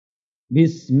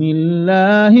بسم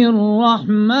الله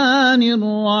الرحمن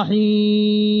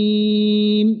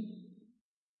الرحيم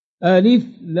ألف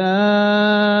لام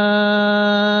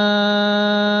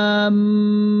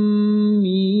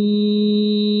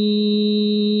ميم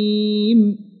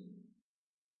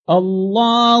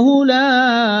الله لا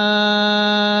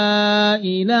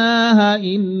إله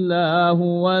إلا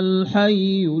هو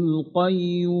الحي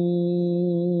القيوم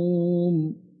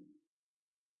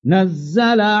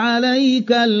نزل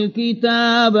عليك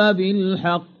الكتاب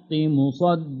بالحق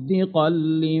مصدقا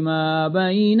لما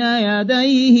بين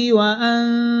يديه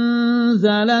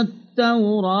وأنزل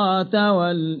التوراة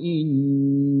والإنجيل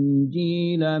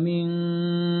من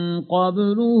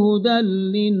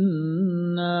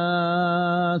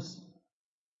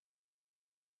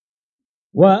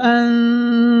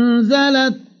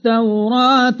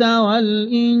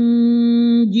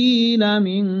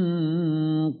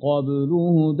قبل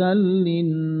هدى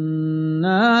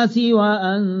للناس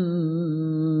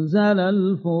وأنزل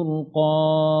الفرقان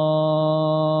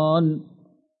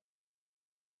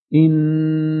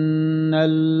إن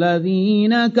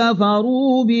الذين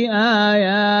كفروا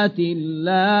بآيات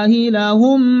الله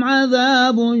لهم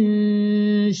عذاب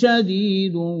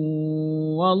شديد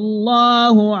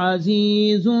والله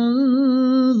عزيز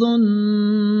ذو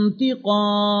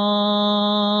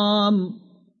انتقام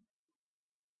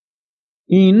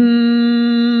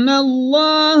إن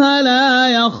الله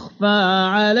لا يخفى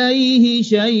عليه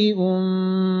شيء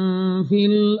في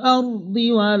الأرض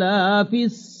ولا في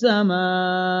السماء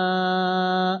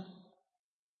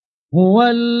هو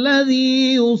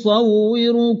الذي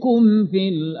يصوركم في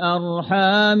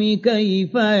الأرحام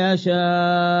كيف يشاء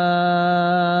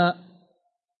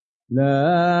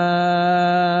لا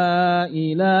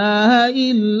إله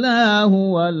إلا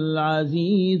هو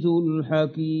العزيز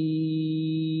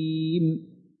الحكيم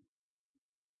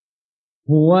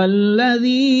هو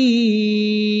الذي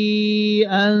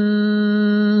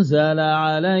أنزل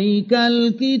عليك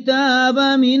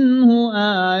الكتاب منه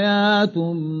آيات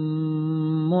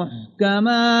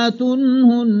محكمات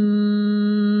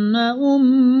هن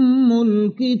أم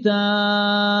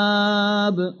الكتاب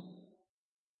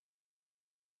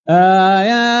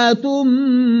آيات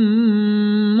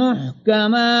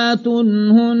محكمات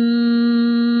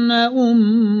هن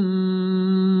أم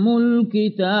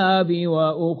الكتاب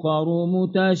وأخر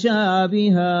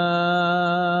متشابهات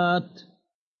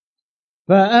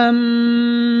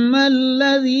فأما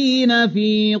الذين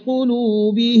في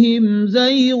قلوبهم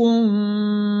زيغ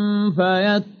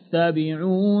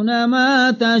فيتبعون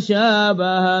ما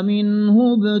تشابه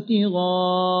منه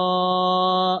ابتغاء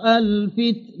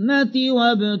الفتنة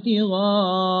وابتغاء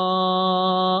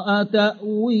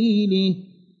تأويله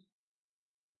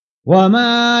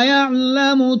وما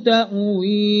يعلم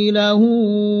تأويله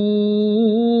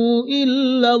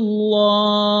إلا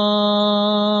الله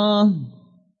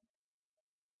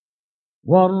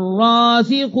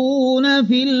والراسخون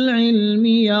في العلم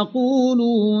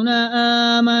يقولون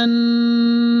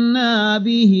آمنا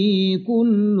به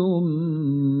كل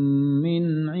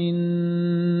من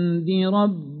عند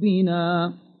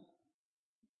ربنا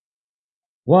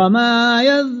وما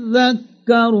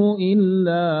يذكر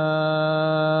إلا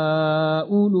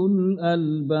أولو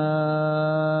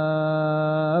الألباب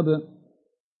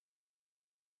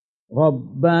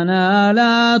ربنا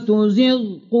لا تزغ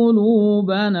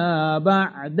قلوبنا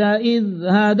بعد إذ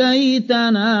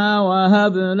هديتنا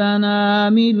وهب لنا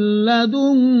من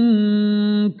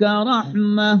لدنك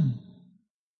رحمة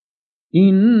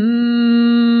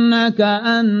إنك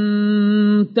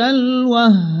أنت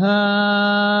الوهاب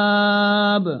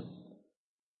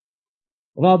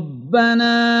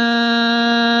ربنا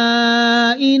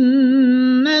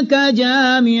إنك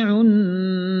جامع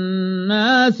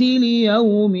الناس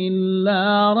ليوم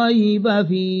لا ريب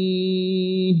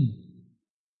فيه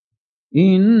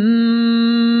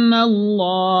إن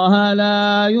الله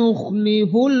لا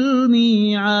يخلف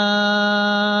الميعاد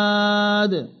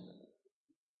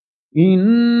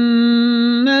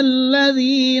إن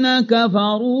الذين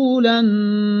كفروا لن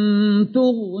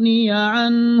تغني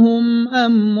عنهم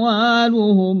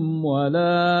أموالهم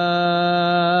ولا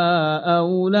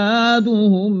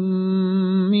أولادهم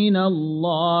من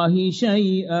الله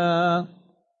شيئا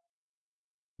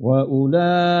وأولئك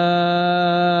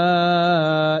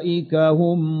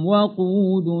هم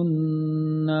وقود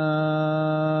النار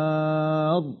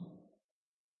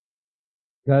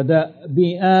كدأب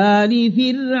آل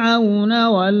فرعون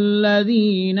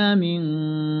والذين من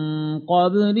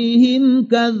قبلهم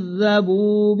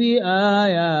كذبوا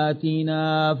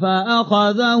بآياتنا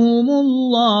فأخذهم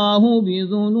الله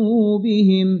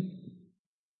بذنوبهم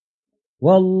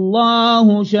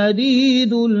والله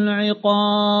شديد العقاب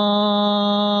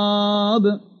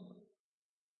الخطاب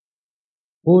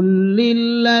قل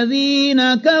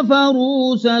للذين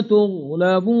كفروا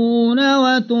ستغلبون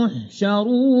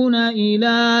وتحشرون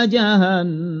إلى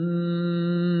جهنم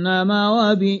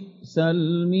وبئس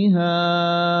المهاد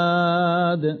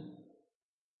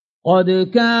قد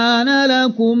كان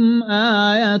لكم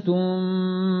آية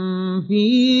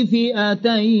في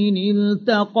فئتين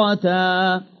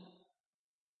التقتا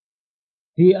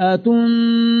فئة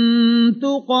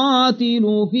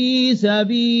تقاتل في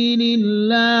سبيل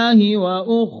الله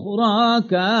وأخرى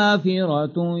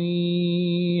كافرة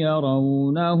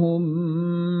يرونهم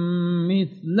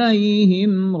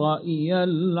مثليهم رأي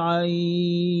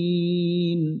العين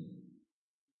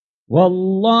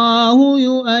والله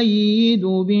يؤيد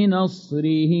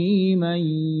بنصره من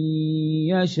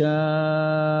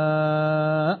يشاء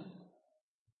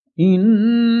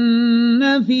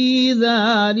إن في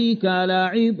ذلك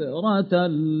لعبرة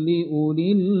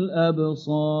لأولي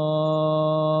الأبصار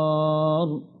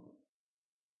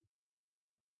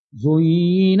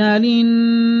زين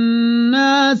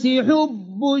للناس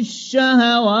حب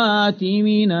الشهوات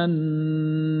من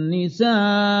النساء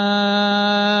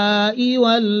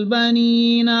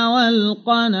والبنين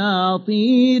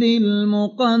والقناطير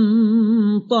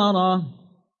المقنطرة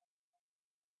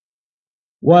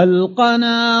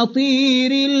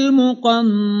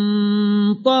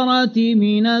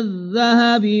من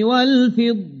الذهب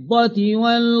والفضة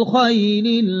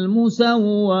والخيل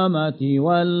المسومة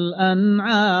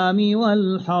والأنعام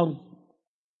والحرث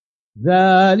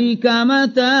ذلك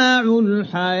متاع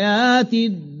الحياة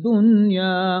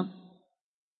الدنيا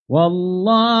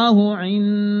والله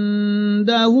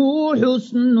عنده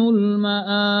حسن المآب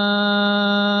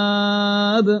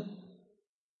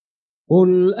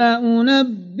قل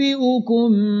أنبئكم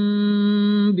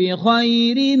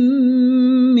بخير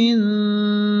من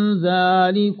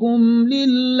ذلكم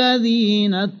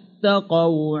للذين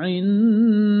اتقوا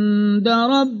عند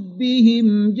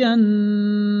ربهم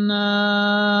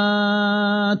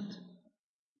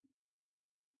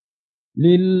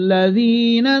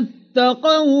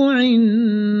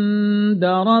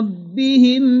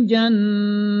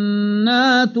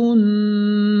جنات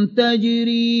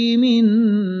تجري من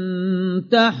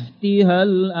تحتها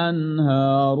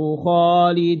الأنهار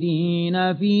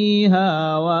خالدين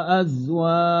فيها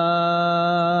وأزواج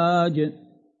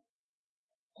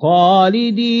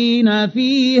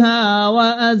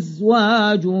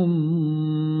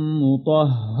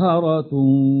مطهرة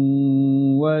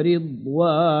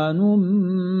ورضوان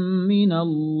من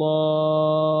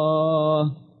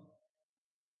الله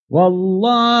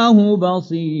والله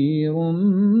بصير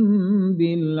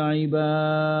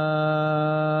بالعباد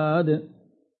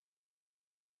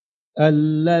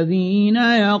الذين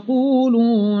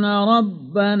يقولون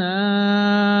ربنا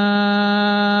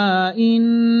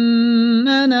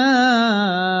إننا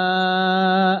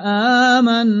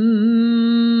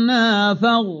آمنا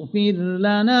فاغفر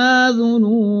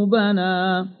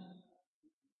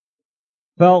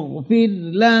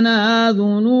لنا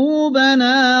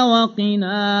ذنوبنا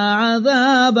وقنا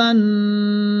عذاب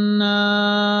النار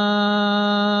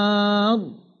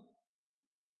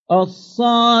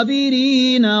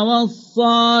الصابرين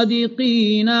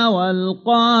والصادقين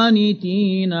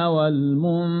والقانتين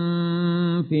والمنفقين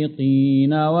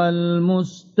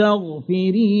والمستغفرين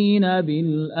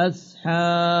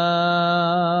بالأسحار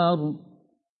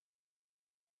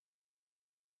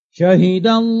شهد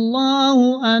الله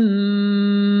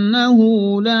أنه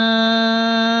لا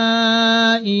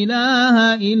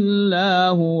إله إلا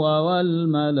هو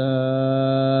والملائكة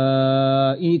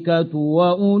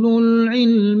وأولو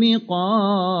العلم قائما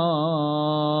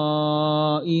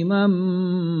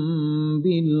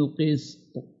بالقسط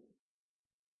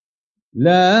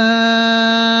لا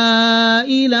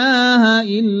إله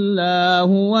إلا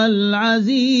هو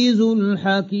العزيز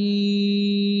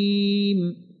الحكيم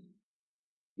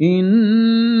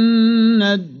إن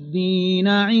الدين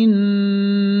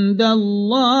عند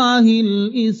الله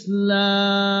الإسلام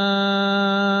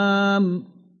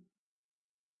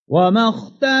وما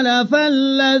اختلف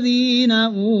الذين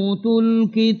أوتوا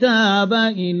الكتاب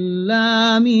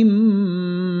إلا من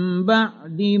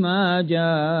بعد ما جاءهم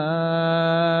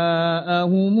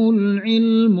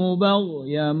العلم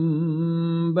بغيا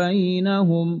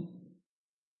بينهم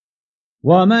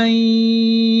ومن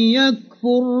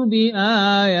يكفر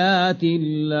بآيات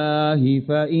الله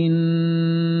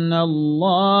فإن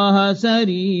الله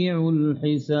سريع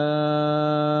الحساب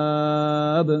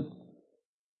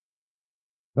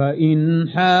فإن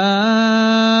حاجوك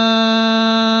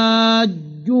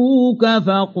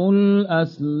فقل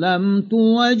أسلمت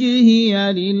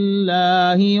وجهي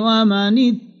لله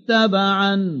ومن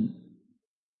اتبعن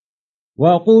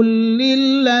وقل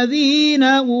للذين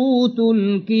أوتوا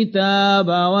الكتاب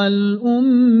والأميين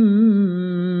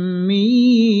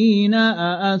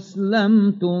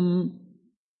أأسلمتم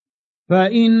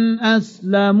فإن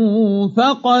أسلموا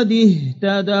فقد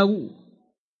اهتدوا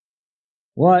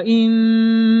وإن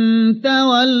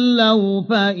تولوا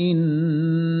فإنما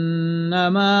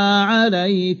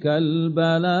عليك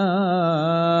البلاغ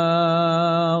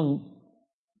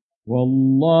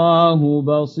والله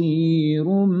بصير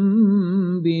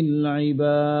بالعباد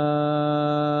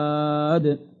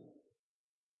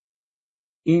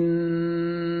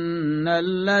إن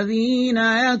الذين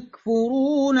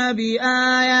يكفرون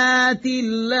بآيات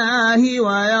الله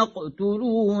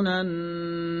ويقتلون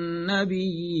النبيين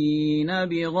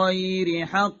بغير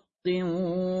حق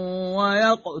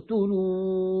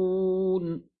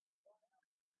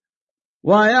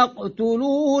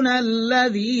ويقتلون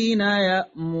الذين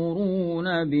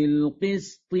يأمرون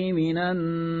بالقسط من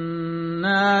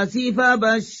الناس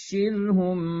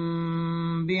فبشرهم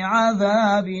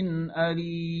بعذاب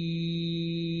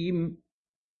أليم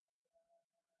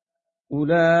أولئك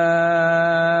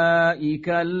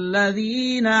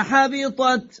الذين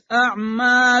حبطت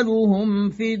أعمالهم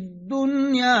في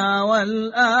الدنيا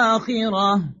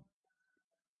والآخرة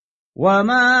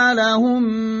وما لهم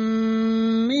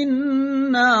من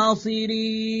ناصرين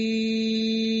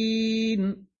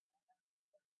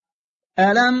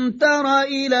ألم تر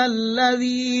إلى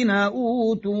الذين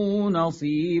أوتوا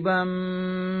نصيبا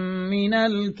من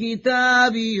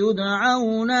الكتاب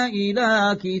يدعون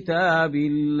إلى كتاب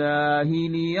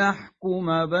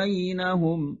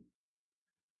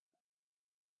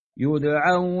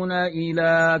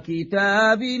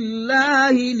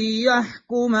الله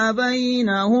ليحكم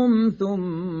بينهم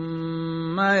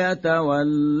ثم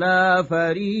يتولى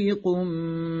فريق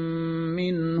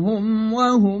منهم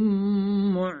وهم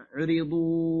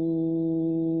معرضون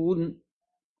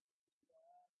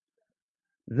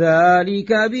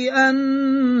ذلك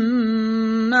بأنهم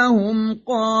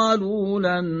قالوا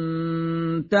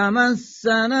لن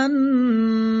تمسنا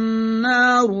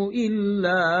النار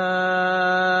إلا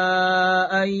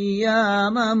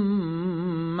أياما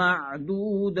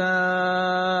معدودات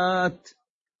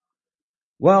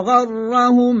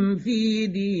وغرهم في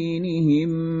دينهم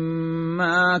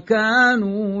ما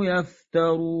كانوا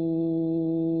يفترون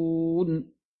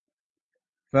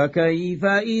فكيف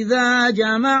إذا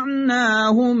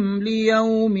جمعناهم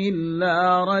ليوم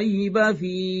لا ريب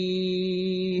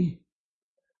فيه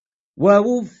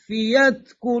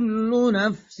ووفيت كل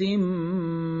نفس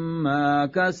ما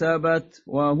كسبت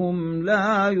وهم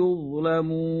لا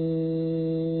يظلمون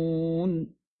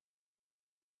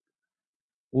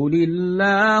قل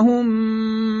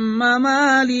اللهم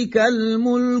مالك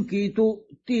الملك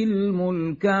تؤتي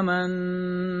الملك من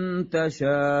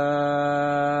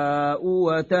تشاء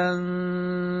وتنزع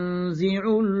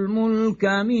الملك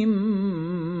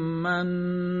ممن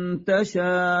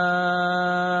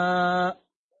تشاء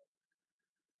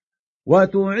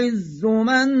وتعز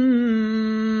من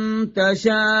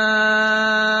تشاء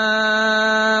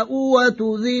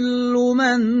وتذل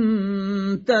من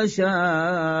تشاء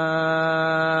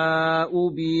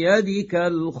بيدك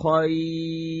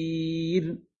الخير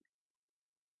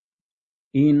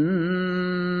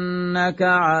إنك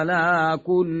على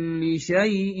كل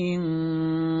شيء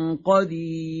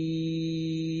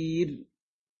قدير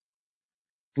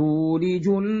تولج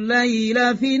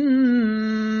الليل في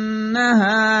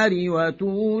النهار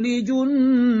وتولج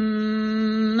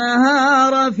النهار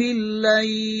في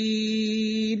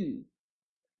الليل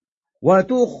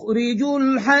وتخرج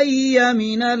الحي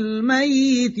من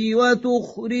الميت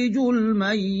وتخرج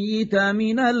الميت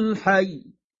من الحي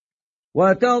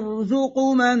وترزق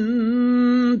من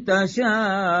تشاء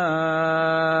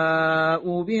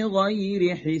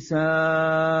بغير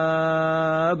حساب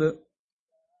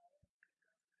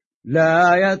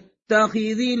لا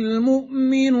يتخذ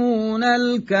المؤمنون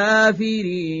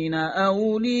الكافرين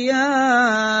أولياء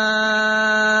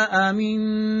من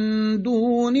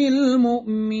دون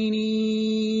المؤمنين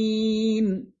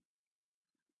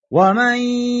ومن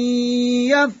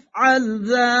يفعل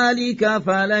ذلك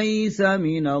فليس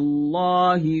من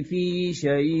الله في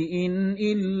شيء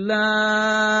إلا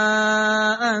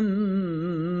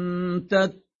أن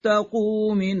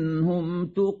تتقوا منهم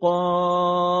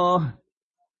تقاه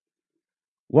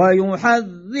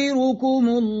ويحذركم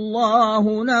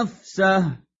الله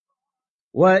نفسه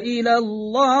وإلى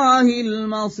الله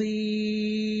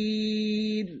المصير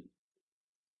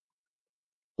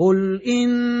قل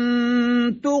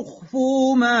إن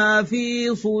تخفوا ما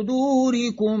في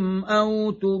صدوركم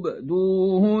أو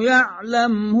تبدوه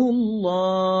يعلمه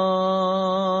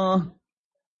الله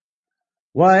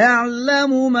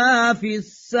ويعلم ما في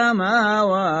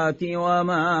السماوات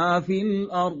وما في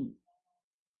الأرض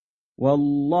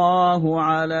والله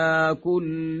على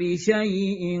كل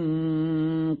شيء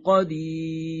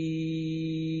قدير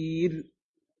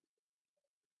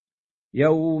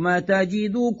يوم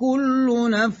تجد كل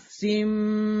نفس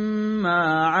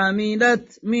ما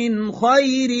عملت من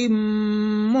خير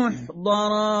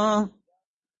محضرا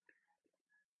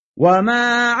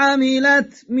وما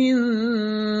عملت من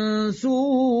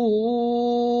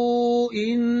سوء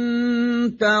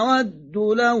تود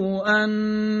لو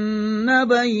أن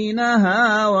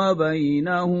بينها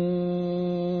وبينه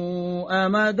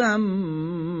أمدا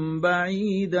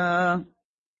بعيدا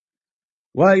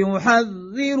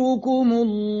ويحذركم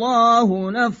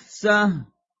الله نفسه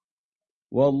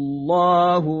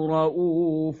والله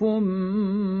رؤوف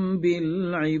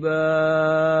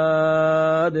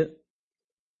بالعباد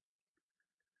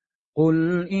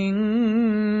قل إن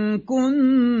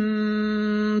كنتم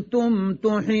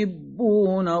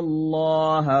تحبون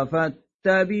الله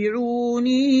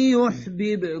فاتبعوني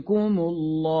يحببكم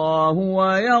الله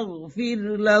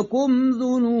ويغفر لكم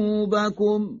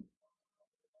ذنوبكم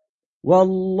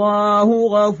والله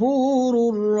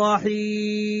غفور رحيم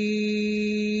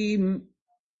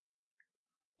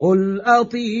قل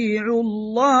أطيعوا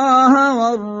الله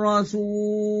والرسول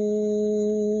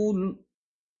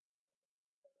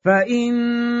فإن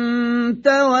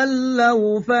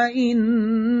تولوا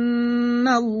فإن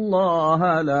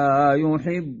الله لا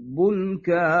يحب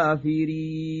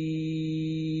الكافرين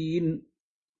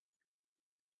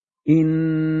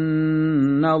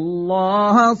إن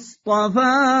الله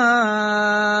اصطفى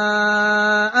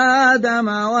آدم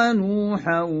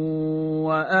ونوحا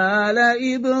وآل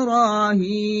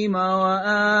إبراهيم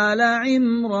وآل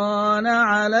عمران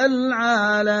على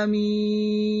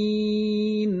العالمين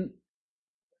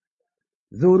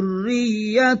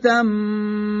ذرية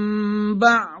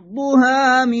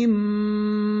بعضها من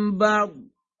بعض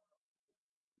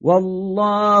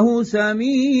والله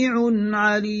سميع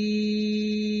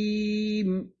عليم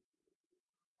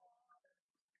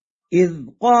إذ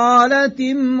قالت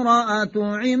امرأة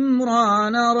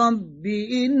عمران رب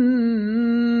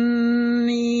إني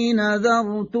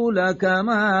نذرت لك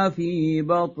ما في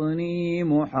بطني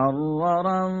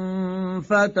محررا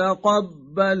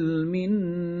فتقبل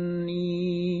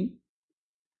مني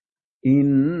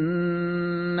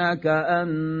إنك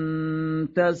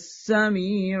أنت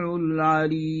السميع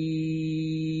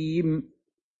العليم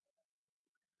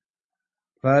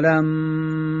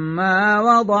فلما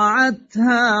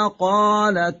وضعتها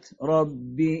قالت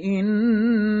رب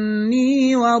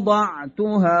إني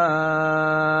وضعتها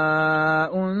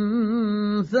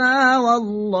أنثى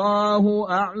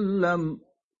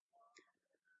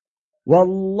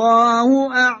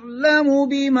والله أعلم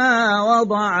بما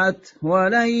وضعت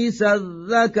وليس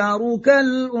الذكر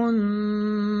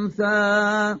كالأنثى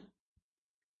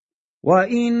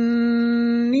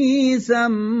وإني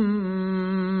سميتها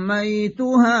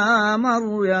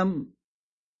مريم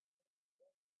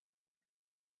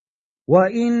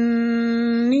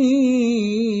وإني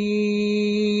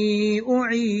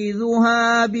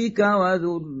أعيذها بك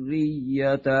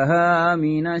وذريتها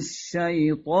من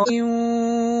الشيطان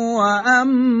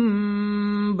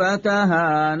وأنبتها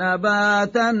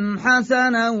نباتا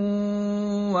حسنا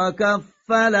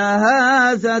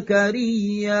وكفلها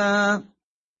زكريا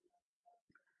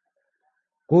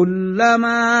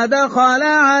كلما دخل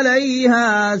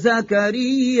عليها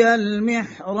زكريا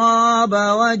المحراب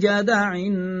وجد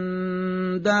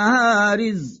عندها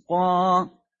رزقا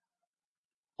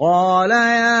قال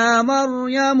يا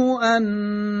مريم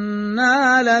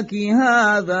أنى لك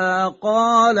هذا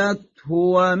قالت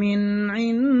هو من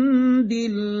عند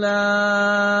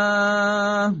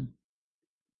الله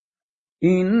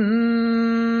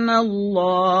إن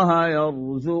الله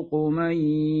يرزق من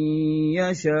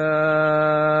يشاء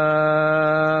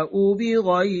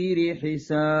بغير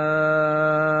حساب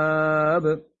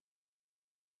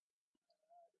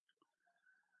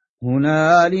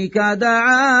هنالك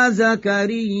دعا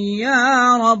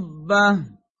زكريا ربه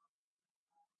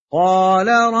قال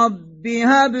رب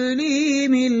هب لي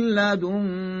من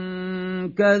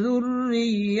لدنك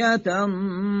ذرية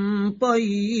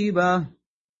طيبة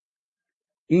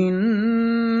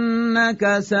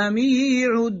إنك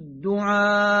سميع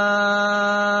الدعاء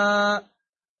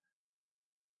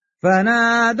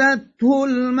فنادته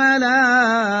الملائكة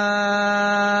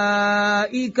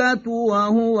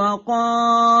وهو قائم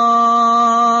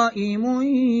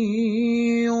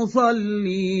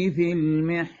يصلي في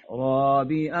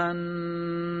المحراب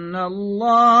أن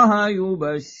الله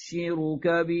يبشرك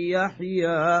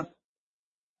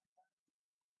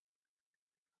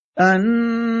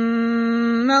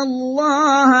أن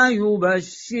الله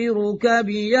يبشرك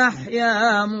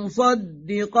بيحيى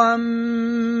مصدقا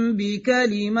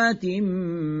بكلمة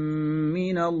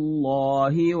من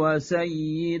الله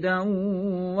وسيدا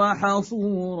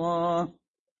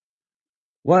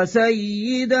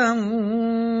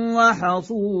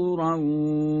وحصورا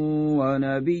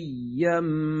ونبيا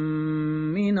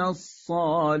من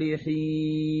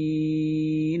الصالحين.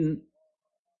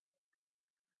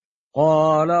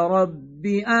 قال رب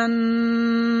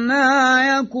أنى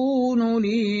يكون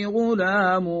لي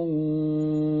غلام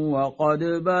وقد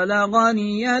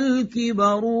بلغني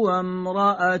الكبر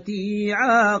وامرأتي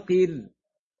عاقر.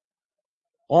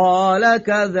 قال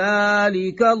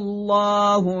كذلك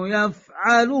الله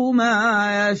يفعل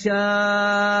ما يشاء.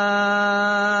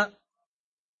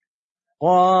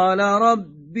 قال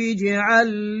رب اجعل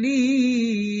لي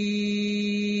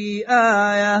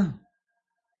آية.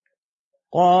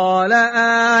 قال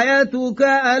آيتك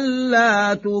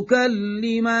ألا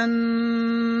تكلم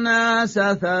الناس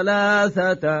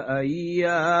 3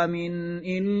 أيام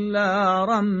إلا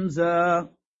رمزا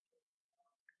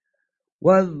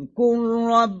واذكر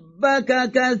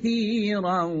ربك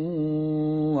كثيرا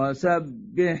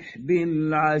وسبح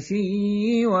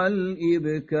بالعشي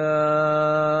والإبكار.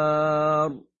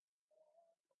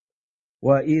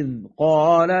 وإذ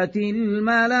قالت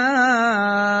الملائكة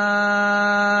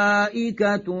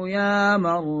يا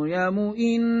مريم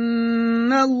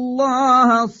إن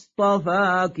الله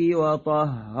اصطفاك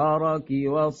وطهرك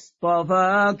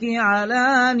واصطفاك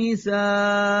على نساء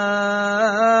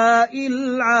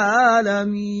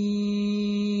العالمين.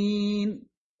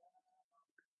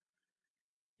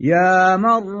 يا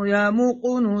مريم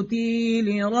اقنتي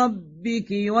لربك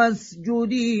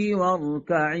واسجدي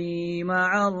واركعي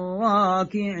مع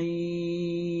الراكعين.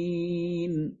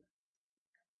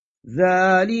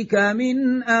 ذلك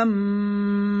من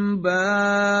أنباء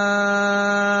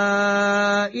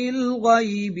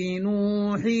الغيب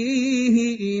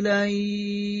نوحيه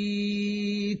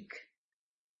إليك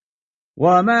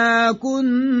وما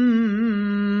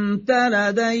كنت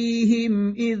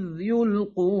لديهم إذ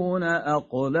يلقون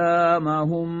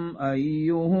أقلامهم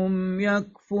أيهم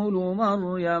يكفل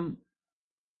مريم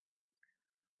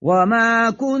وما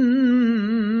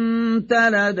كنت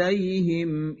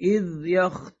لديهم إذ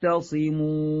يختصمون.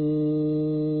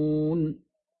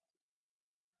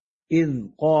 إذ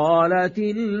قالت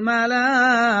الملائكة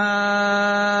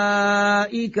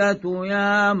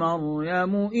يا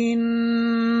مريم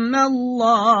إن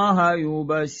الله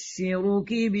يبشرك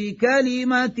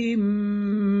بكلمة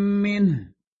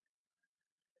منه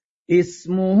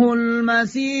اسمه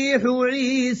المسيح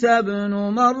عيسى بن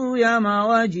مريم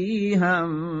وجيها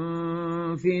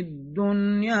في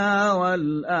الدنيا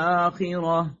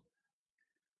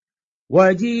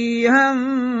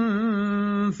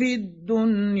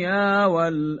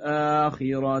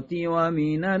والآخرة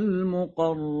ومن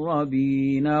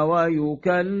المقربين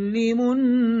ويكلم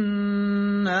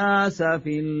الناس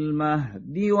في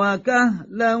المهد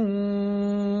وكهلا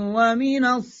ومن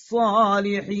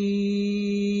الصالحين.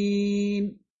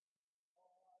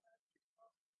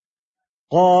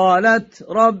 قالت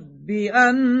رب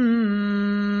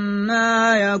أنى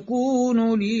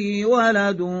يكون لي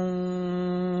ولد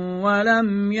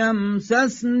ولم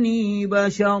يمسسني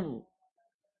بشر.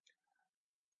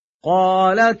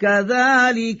 قال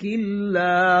كذلك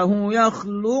الله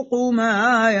يخلق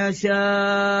ما يشاء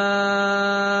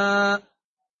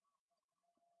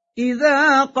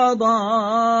إذا قضى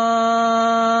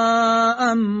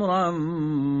أمرا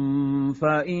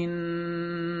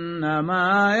فإنما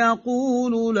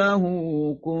يقول له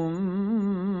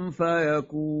كن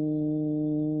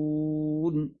فيكون.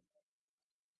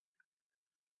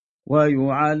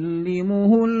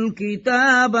 ويعلمه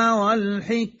الكتاب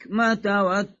والحكمة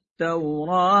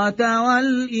والتوراة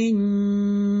والإنجيل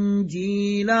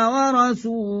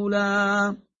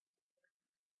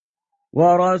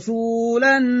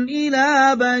ورسولا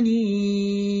إلى بني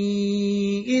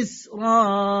إسرائيل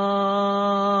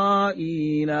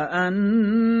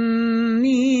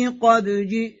أني قد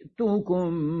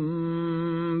جئتكم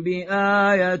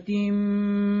بآية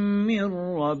من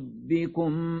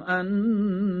ربكم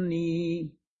أني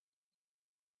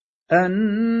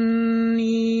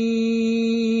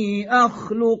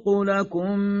أخلق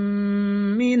لكم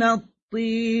من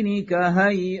الطين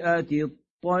كهيئة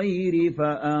الطير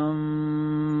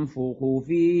فأنفخ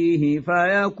فيه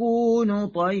فيكون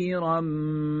طيرا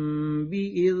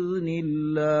بإذن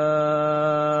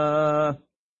الله.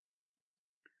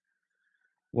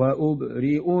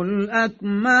 وأبرئ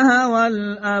الأكمه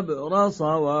والأبرص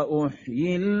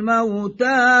وأحيي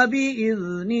الموتى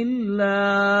بإذن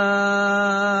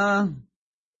الله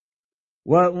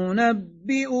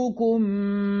وأنبئكم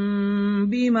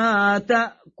بما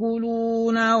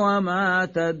تأكلون وما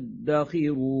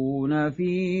تدخرون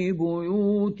في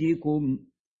بيوتكم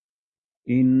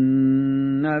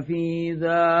إن في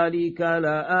ذلك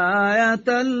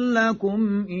لآية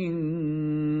لكم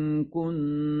إن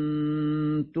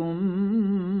كنتم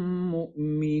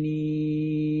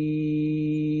مؤمنين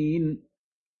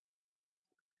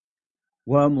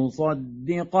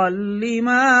ومصدقا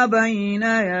لما بين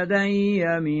يدي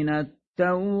من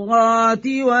التوراة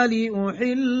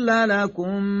ولأحل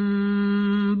لكم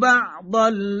بعض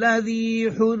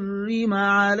الذي حرم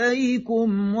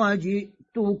عليكم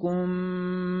وجئتكم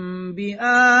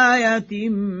بآية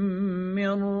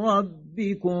من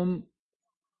ربكم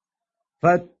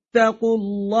فاتقوا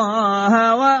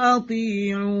الله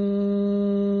وأطيعون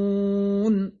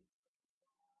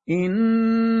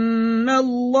إن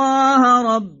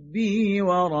الله ربي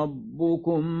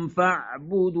وربكم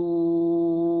فاعبدوه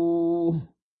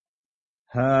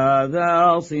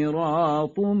هذا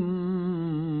صراط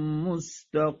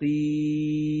مستقيم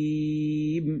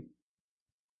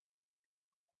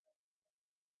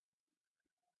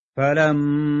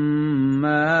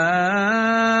فلما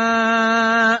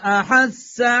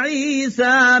أحس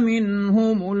عيسى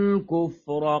منهم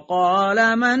الكفر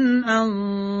قال من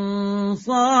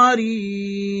أنصاري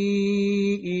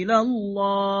إلى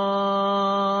الله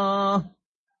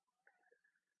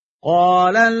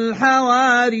قال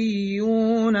الحواريون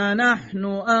نحن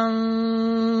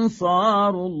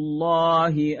أنصار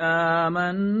الله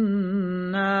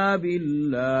آمنا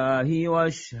بالله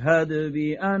واشهد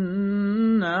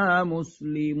بأننا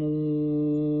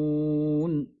مسلمون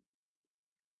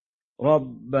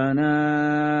ربنا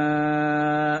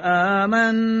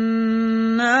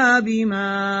آمنا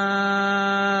بما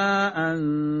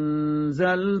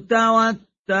أنزلت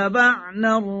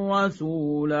واتبعنا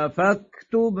الرسول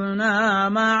فاكتبنا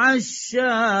مع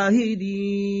الشاهدين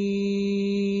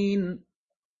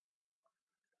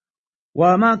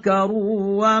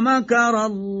ومكروا ومكر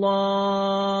الله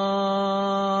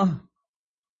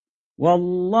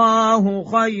والله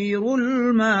خير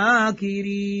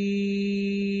الماكرين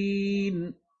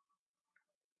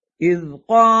إذ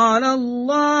قال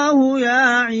الله يا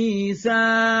عيسى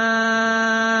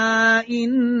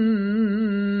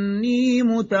إني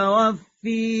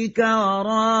متوفيك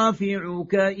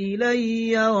ورافعك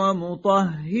إلي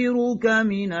ومطهرك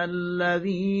من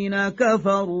الذين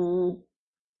كفروا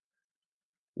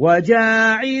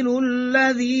وجاعل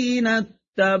الذين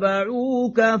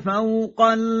اتبعوك فوق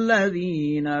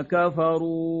الذين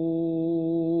كفروا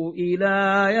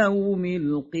إلى يوم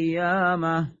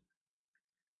القيامة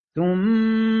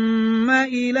ثم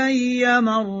إلي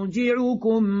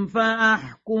مرجعكم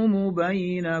فأحكم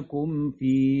بينكم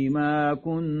فيما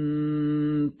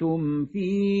كنتم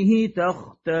فيه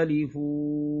تختلفون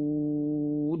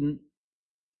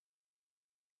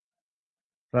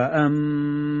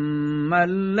فأما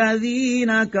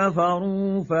الذين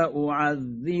كفروا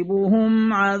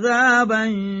فأعذبهم عذابا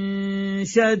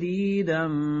شديدا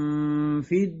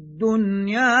في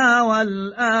الدنيا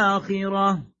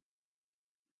والآخرة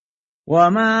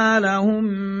وما لهم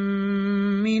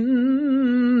من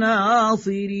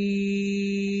ناصرين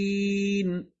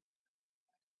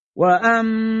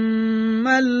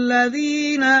وأما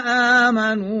الذين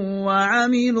آمنوا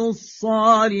وعملوا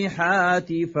الصالحات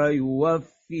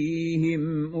فيوفيهم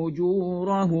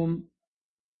أجورهم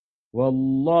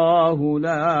والله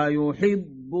لا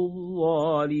يحب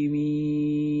الظالمين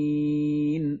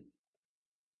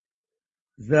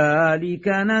ذلك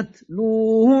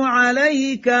نتلوه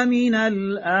عليك من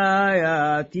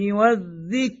الآيات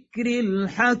والذكر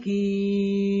الحكيم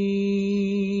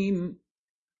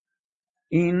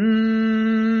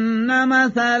إن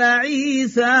مثل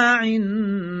عيسى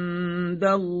عند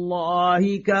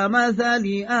الله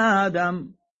كمثل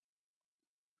آدم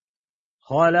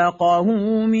خلقه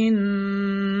من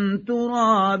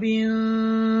تراب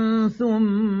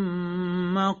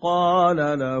ثم قال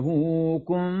له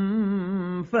كن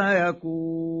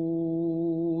فيكون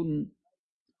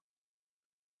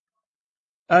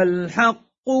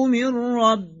الحق من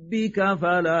ربك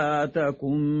فلا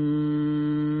تكن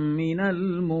من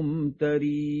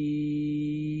الممترين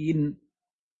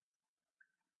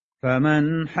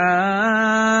فمن حاجك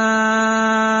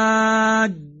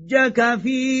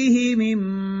فيه من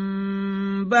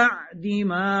بعد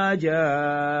ما جاءك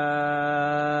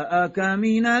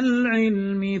من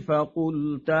العلم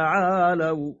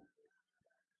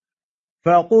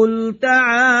فقل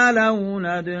تعالوا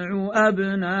ندع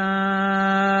أبناءنا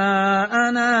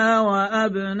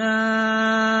وأبناءكم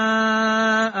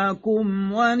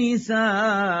ونساءنا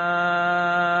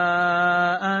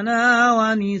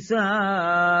ونساءكم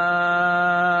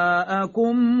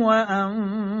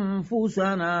وأنفسنا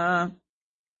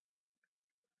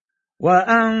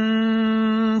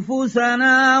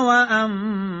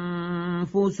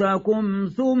وأنفسكم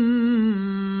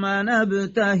ثم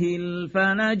نبتهل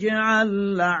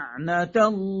فنجعل لعنة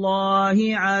الله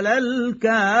على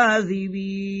الكاذبين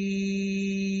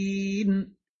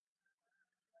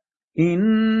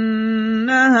إن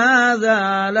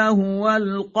هذا لهو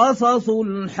القصص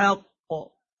الحق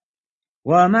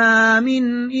وما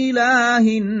من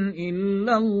إله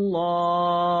إلا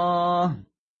الله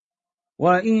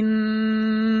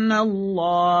وإن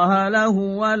الله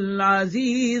لهو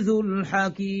العزيز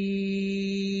الحكيم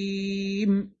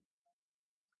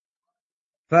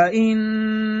فإن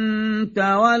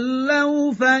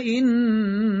تولوا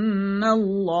فإن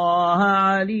الله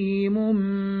عليم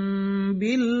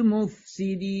بالمفسدين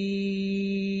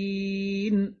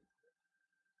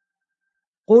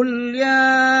قل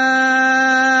يا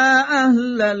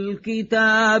أهل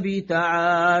الكتاب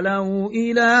تعالوا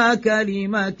إلى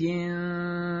كلمة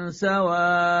سواء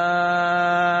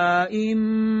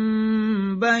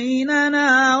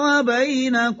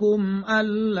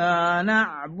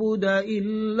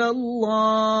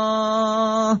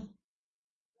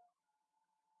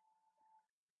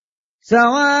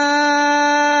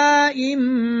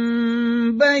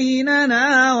بيننا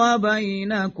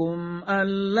وبينكم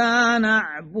ألا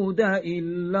نعبد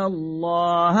إلا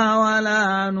الله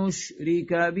ولا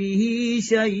نشرك به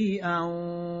شيئا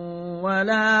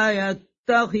ولا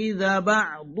يتخذ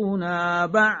بعضنا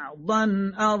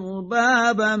بعضا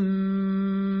أربابا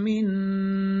من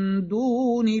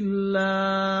دون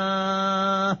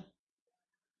الله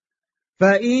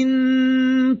فإن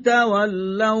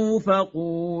تولوا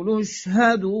فقولوا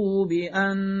اشهدوا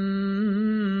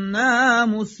بأننا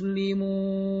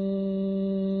مسلمون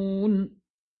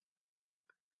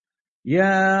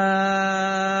يا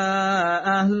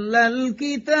أهل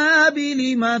الكتاب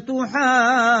لم تحاجون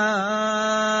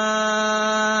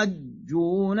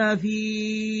في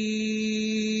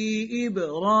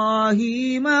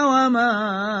إبراهيم وما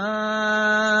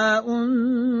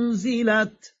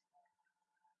أنزلت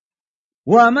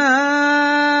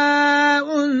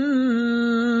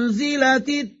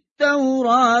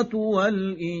التوراة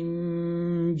والإنجيل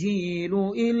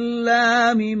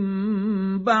إلا من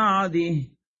بعده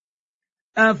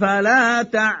أفلا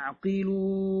تعقلون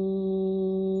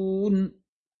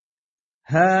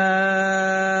ها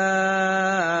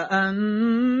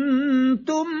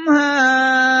أنتم هؤلاء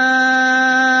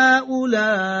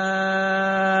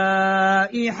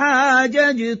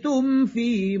حاججتم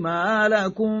فيما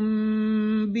لكم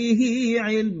به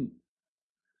علم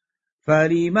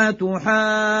فلم تحاجون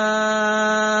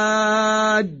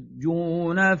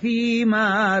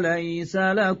فيما ليس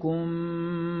لكم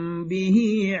به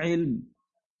علم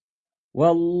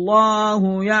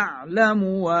والله يعلم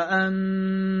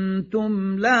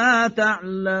وأنتم لا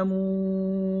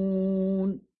تعلمون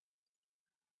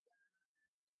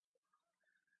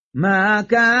ما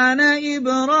كان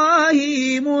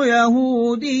إبراهيم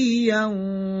يهوديا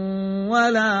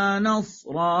ولا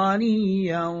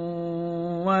نصرانيا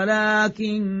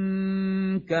ولكن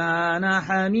كان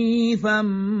حنيفا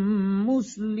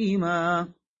مسلما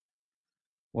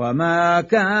وما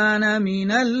كان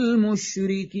من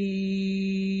المشركين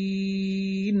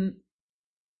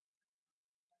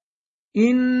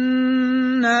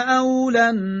إن أولى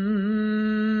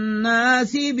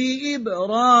الناس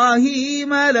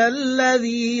بإبراهيم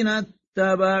للذين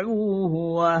اتبعوه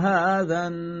وهذا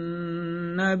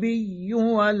النبي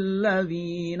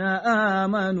والذين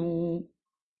آمنوا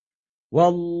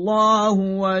والله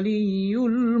ولي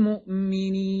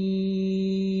المؤمنين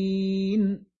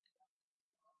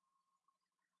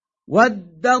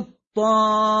ودت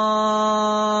طائفة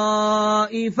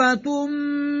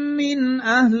من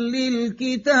أهل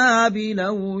الكتاب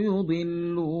لو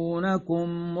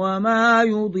يضلونكم وما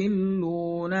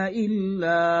يضلون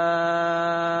إلا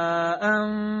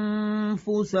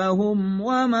أنفسهم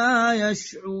وما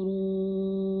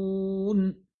يشعرون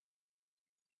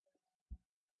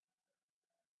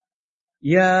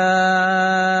يا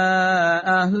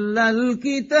أهل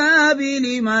الكتاب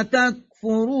لم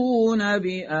تكفرون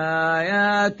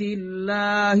بآيات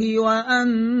الله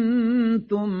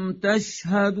وأنتم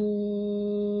تشهدون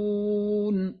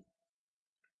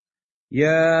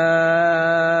يا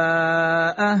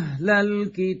أهل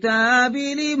الكتاب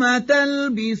لم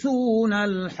تلبسون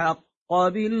الحق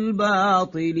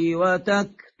بالباطل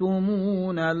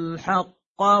وتكتمون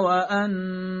الحق وأنتم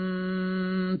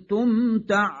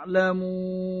تعلمون.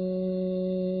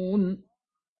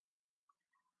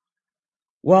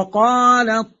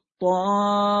 وقالت طائفة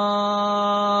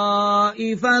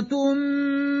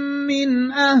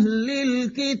من أهل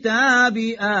الكتاب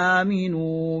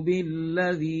آمنوا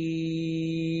بالذي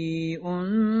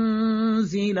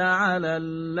أنزل على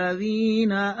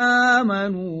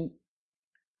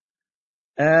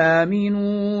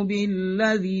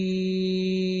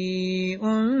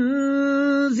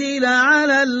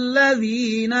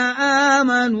الذين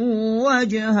آمنوا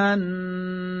وجه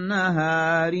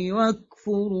النهار واكفروا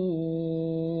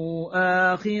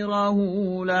آخره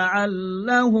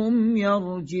لعلهم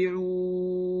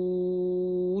يرجعون.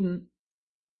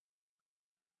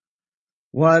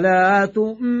 ولا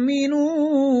تؤمنوا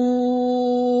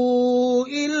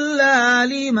إلا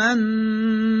لمن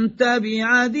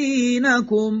تبع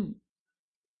دينكم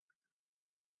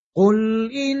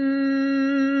قل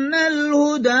إن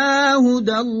الهدى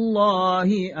هدى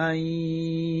الله أن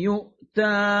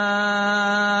يؤتى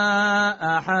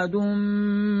أحد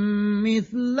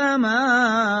مثل ما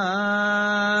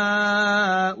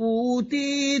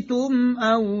أوتيتم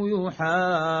أو يحاجوكم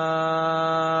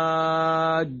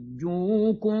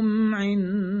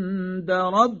عند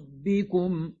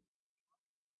ربكم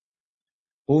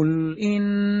قل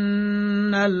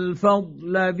إن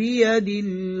الفضل بيد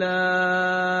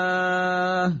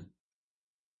الله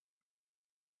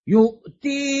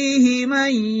يؤتيه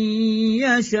من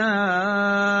يشاء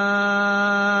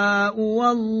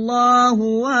والله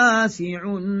واسع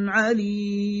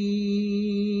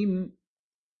عليم.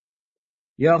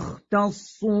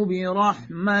 يختص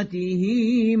برحمته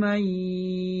من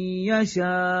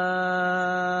يشاء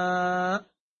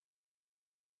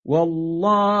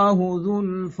والله ذو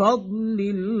الفضل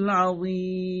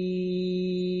العظيم.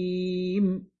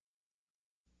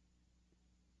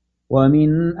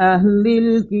 ومن أهل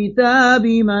الكتاب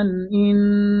من إن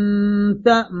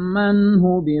تأمنه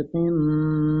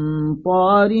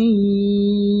بقنطار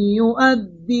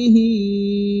يؤده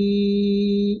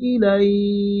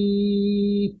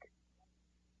إليك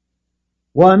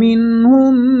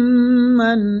ومنهم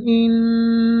من إن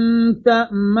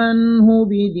تأمنه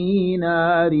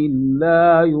بدينار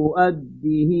لا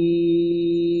يؤده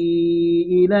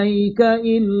إليك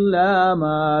إلا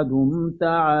ما دمت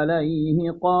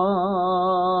عليه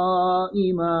قائما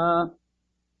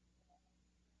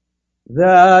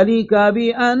ذلك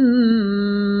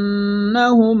بأنهم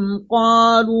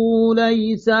قالوا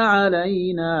ليس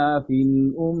علينا في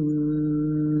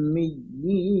الأميين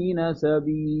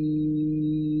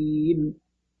سبيل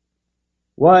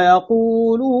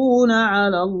ويقولون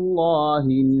على الله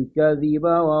الكذب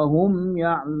وهم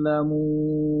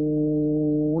يعلمون.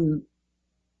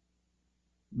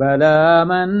 بلى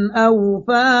من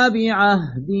أوفى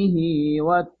بعهده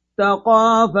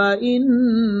واتقى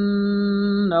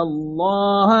فإن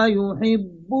الله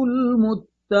يحب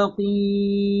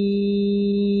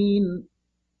المتقين.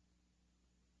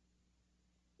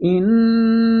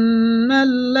 إن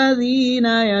الذين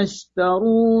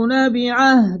يشترون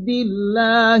بعهد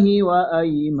الله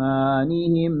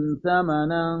وأيمانهم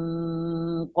ثمنا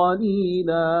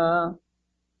قليلا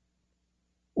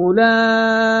أولئك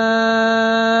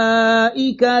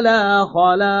لا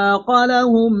خلاق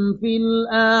لهم في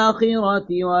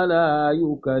الآخرة ولا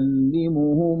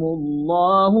يكلمهم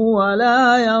الله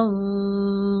ولا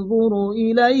ينظر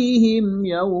إليهم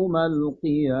يوم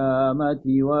القيامة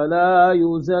ولا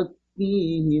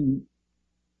يزكيهم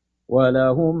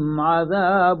ولهم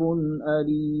عذاب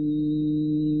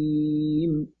أليم.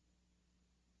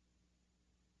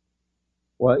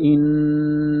 وإن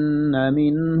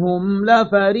منهم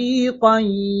لفريقا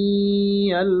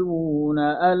يلوون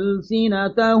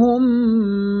ألسنتهم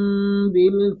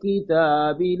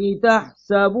بالكتاب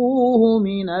لتحسبوه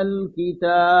من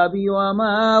الكتاب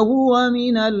وما هو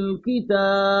من الكتاب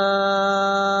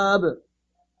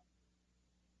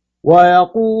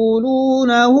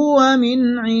ويقولون هو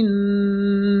من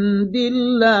عند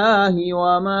الله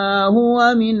وما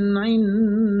هو من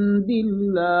عند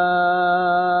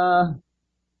الله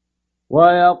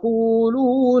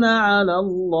ويقولون على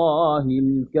الله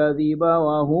الكذب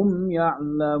وهم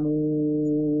يعلمون.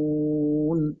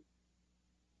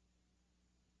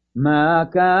 ما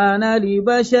كان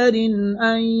لبشر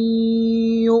أن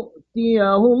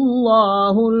يؤتيه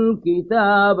الله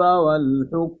الكتاب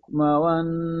والحكم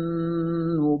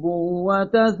والنبوة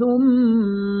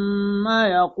ثم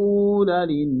يقول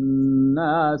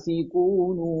للناس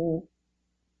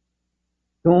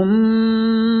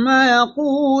ثم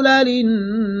يقول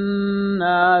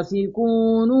للناس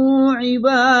كونوا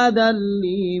عبادا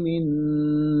لي من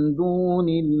دون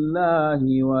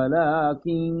الله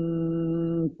ولكن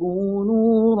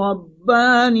كونوا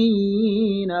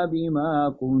ربانيين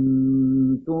بما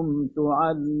كنتم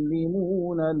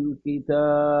تعلمون الكتاب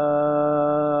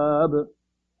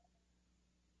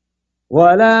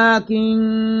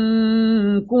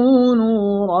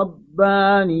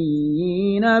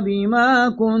ربانيين بما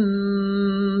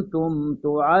كنتم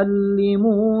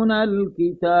تعلمون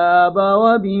الكتاب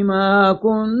وبما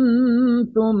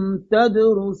كنتم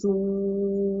تدرسون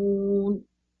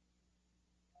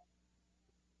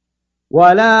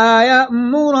ولا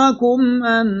يأمركم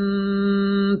أن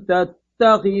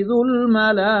تتخذوا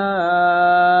الملائكة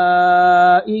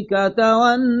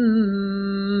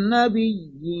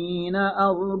والنبيين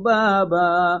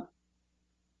أربابا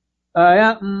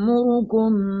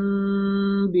أيأمركم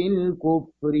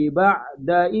بالكفر بعد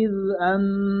إذ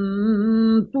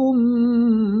أنتم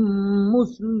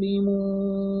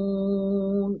مسلمون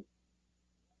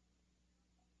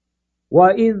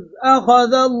وإذ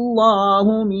أخذ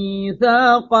الله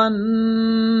ميثاق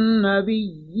النبيين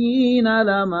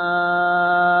لما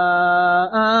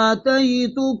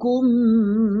آتيتكم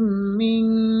من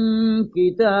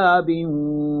كتاب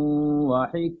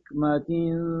وحكمة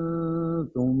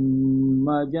ثم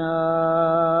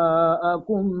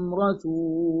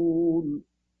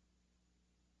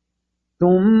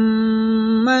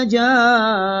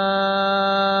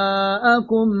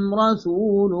جاءكم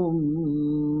رسول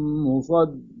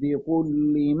مصدق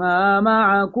لما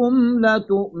معكم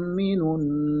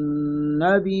لتؤمنن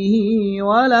به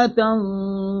ولتنصرنه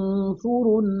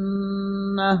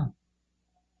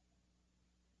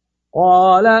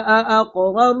قال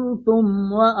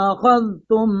أأقررتم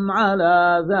وأخذتم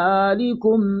على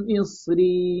ذلكم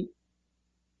إصري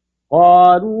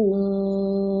قالوا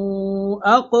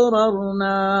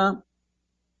أقررنا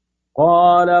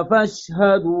قال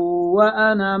فاشهدوا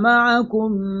وأنا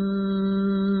معكم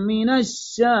من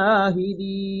الشاهدين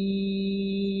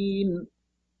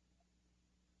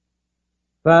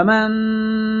فمن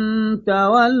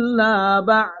تولى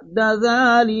بعد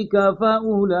ذلك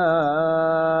فأولئك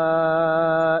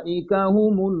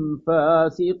هم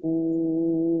الفاسقون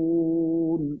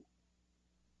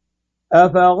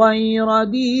أفغير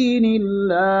دين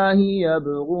الله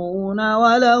يبغون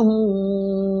وله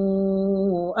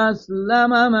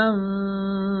أسلم من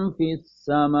في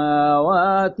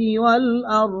السماوات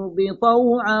والأرض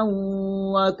طوعا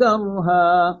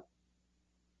وكرها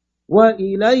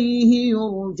وإليه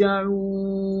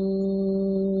يرجعون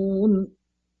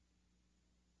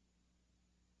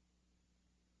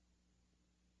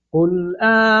قل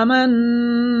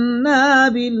آمنا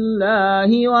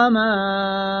بالله وما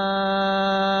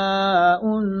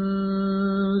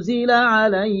أنزل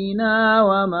علينا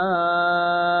وما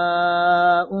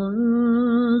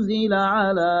أنزل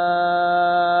على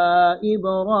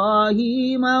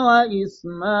إبراهيم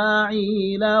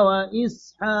وإسماعيل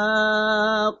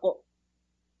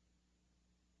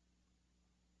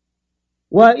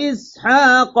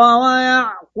وإسحاق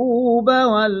ويعقوب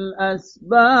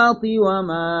والأسباط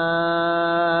وما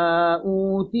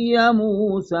أوتي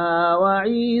موسى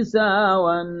وعيسى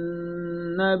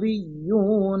والنبيون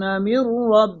من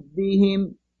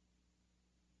ربهم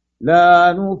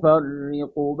لا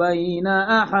نفرق بين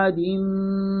أحد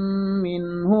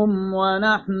منهم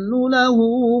ونحن له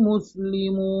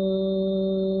مسلمون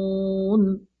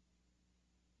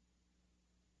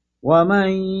ومن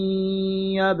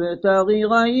يبتغ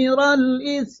غير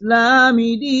الإسلام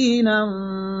دينا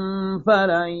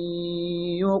فلن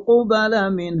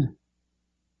يقبل منه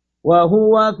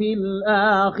وهو في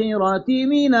الآخرة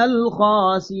من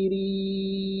الخاسرين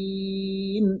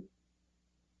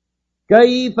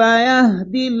كيف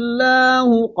يهدي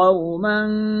الله قوما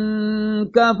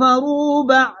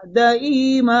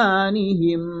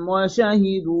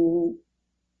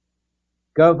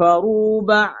كفروا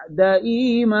بعد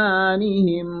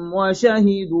إيمانهم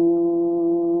وشهدوا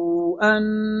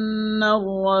أن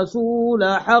الرسول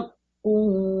حق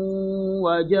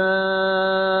وجاءهم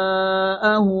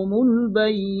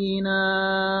البينات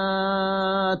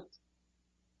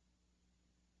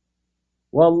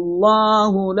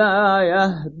والله لا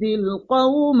يهدي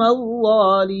القوم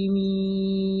الظالمين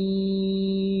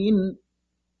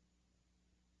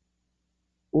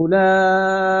أولئك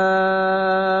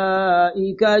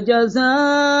جزاؤهم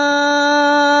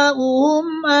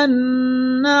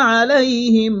أن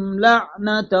عليهم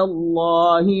لعنة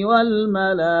الله والملائكة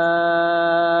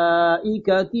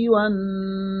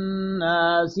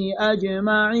والناس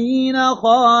أجمعين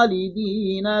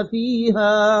خالدين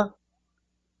فيها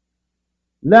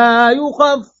لا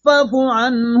يخفف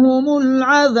عنهم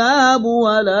العذاب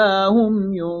ولا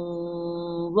هم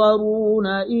ينظرون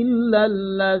إلا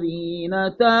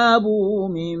الذين تابوا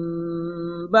من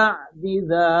بعد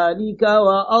ذلك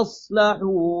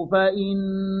وأصلحوا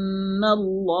فإن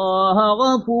الله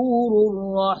غفور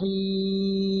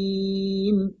رحيم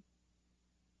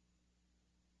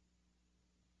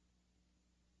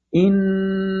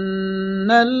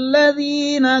إن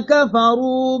الذين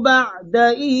كفروا بعد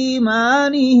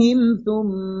إيمانهم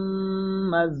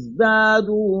ثم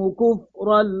ازدادوا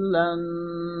كفرا لن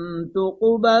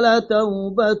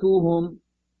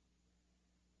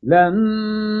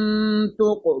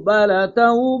تقبل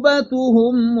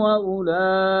توبتهم وأولئك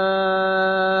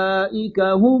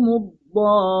هم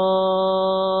الضالون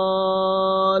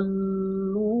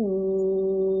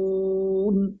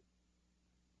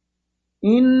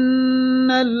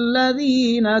إن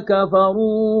الذين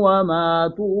كفروا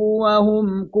وماتوا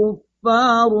وهم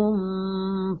كفار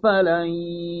فلن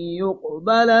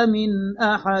يقبل من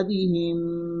أحدهم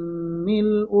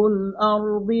ملء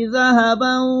الأرض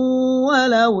ذهبا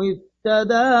ولو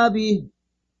افتدى به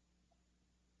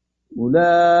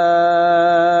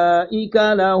أولئك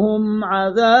لهم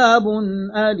عذاب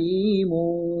أليم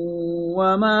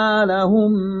وما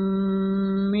لهم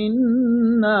من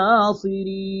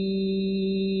ناصرين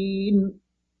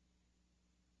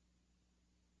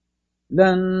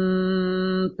لن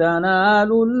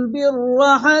تنالوا البر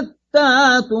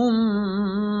حتى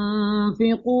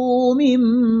تنفقوا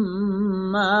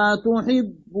مما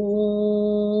تحبون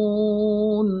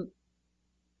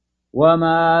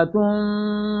وما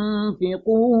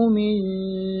تنفقوا من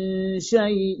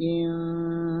شيء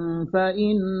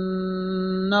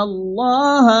فإن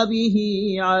الله به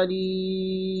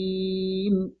عليم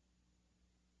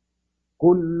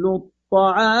كل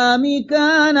الطعام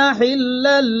كان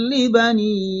حلا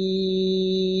لبني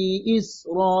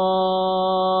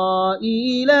إسرائيل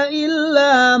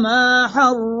إلا ما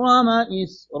حرم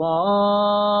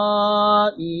إسرائيل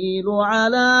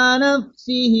على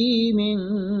نفسه من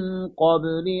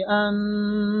قبل أن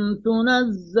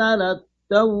تنزل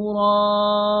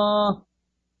التوراة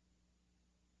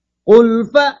قل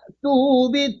فأتوا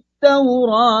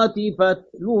بالتوراة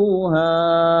فاتلوها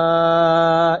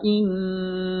إن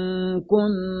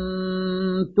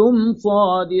كنتم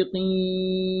صادقين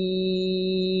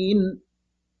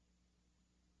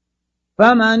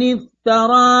فمن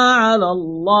افترى على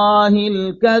الله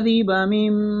الكذب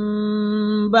من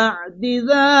بعد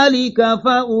ذلك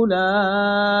فأولئك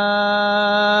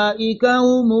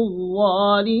هم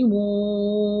الظالمون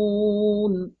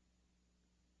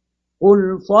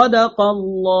قل صدق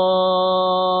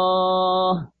الله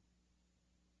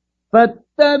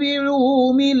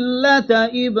فاتبعوا ملة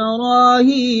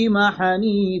إبراهيم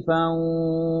حنيفا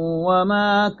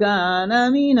وما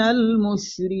كان من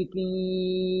المشركين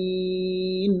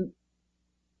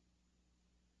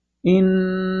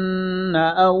إن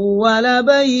أول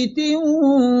بيت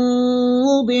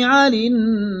وضع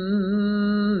للناس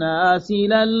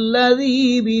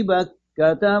للذي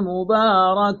ببكة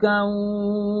مباركا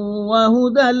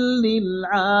وهدى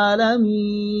للعالمين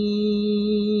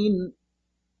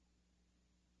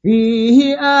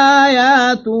فيه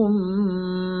آيات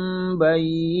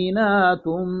بينات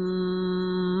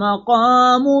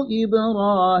مقام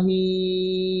إبراهيم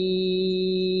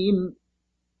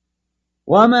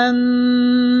ومن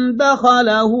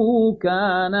دخله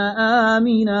كان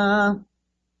آمنا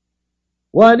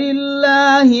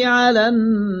ولله على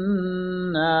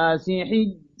الناس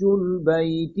حج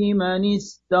البيت من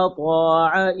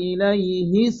استطاع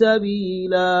إليه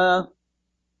سبيلا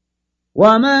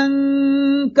ومن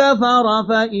كفر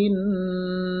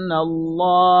فإن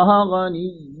الله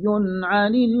غني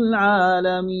عن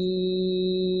العالمين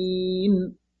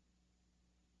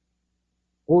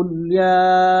قل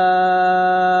يا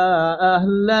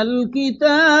أهل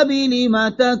الكتاب لم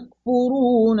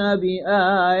تكفرون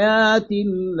بآيات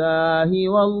الله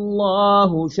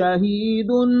والله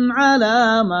شهيد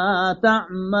على ما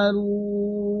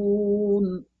تعملون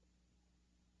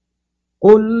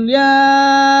قل يا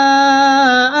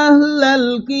أهل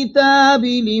الكتاب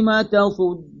لم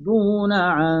تصدون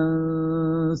عن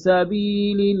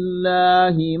سبيل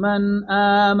الله من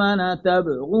آمن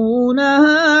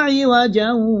تبغونها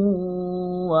عوجا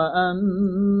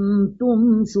وأنتم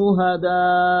شهداء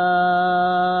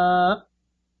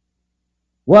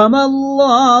وما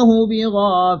الله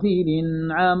بغافل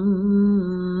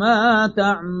عما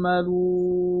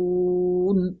تعملون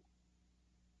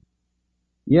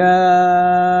يا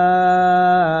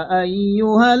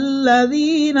أيها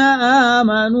الذين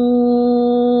آمنوا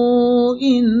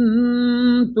إن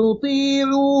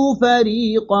تطيعوا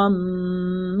فريقا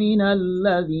من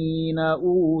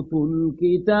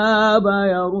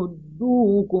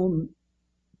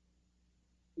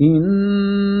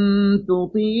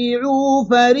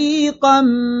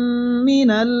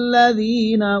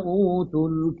الذين أوتوا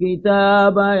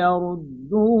الكتاب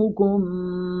يردوكم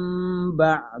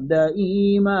بعد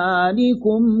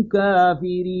إيمانكم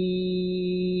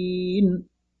كافرين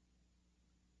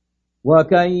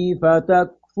وكيف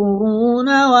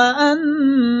تكفرون وأنتم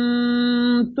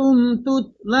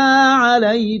تتلى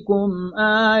عليكم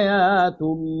آيات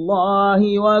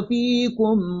الله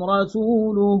وفيكم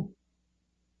رسوله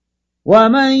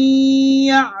ومن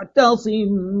يعتصم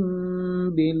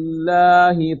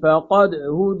بالله فقد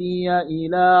هدي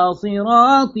إلى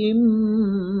صراط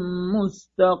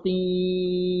مستقيم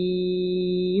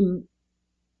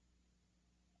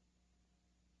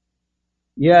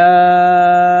يا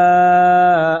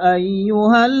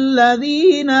أيها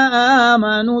الذين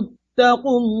آمنوا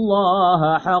اتقوا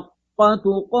الله حق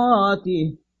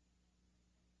تقاته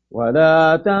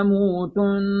ولا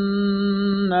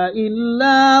تموتن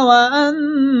إلا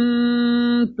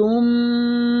وأنتم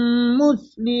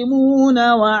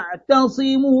مسلمون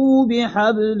واعتصموا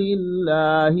بحبل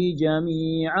الله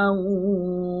جميعا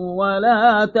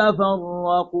ولا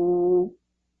تفرقوا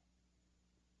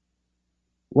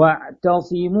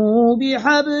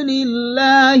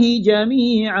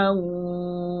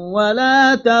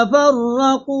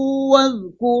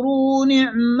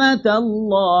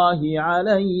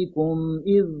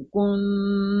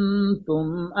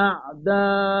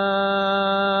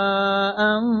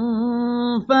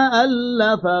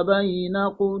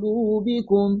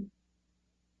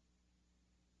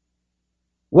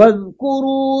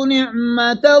واذكروا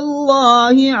نعمة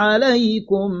الله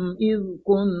عليكم إذ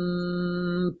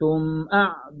كنتم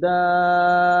أعداء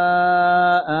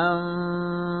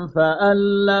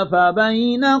فألف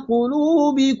بين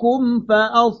قلوبكم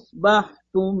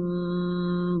فأصبحتم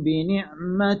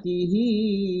بنعمته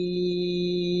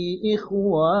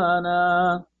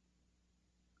إخوانا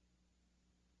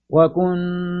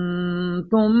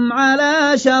وكنتم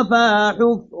على شفا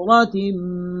حفرة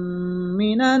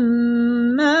من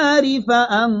النار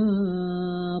فأنقذكم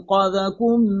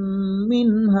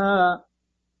منها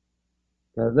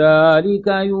كذلك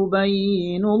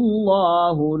يبين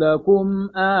الله لكم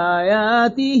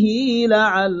آياته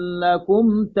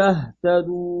لعلكم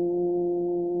تهتدون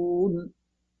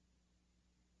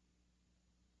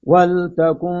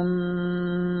ولتكن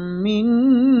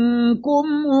منكم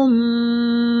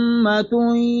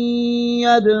أمة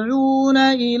يدعون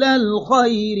إلى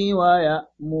الخير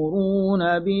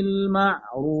ويأمرون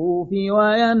بالمعروف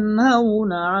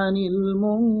وينهون عن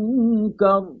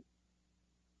المنكر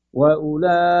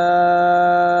وأولئك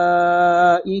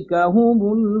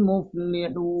هم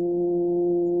المفلحون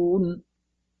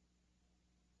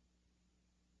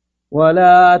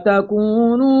ولا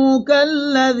تكونوا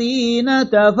كالذين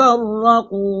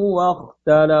تفرقوا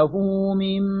واختلفوا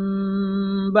من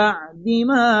بعد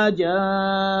ما جاءهم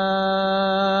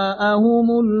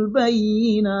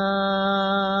البينات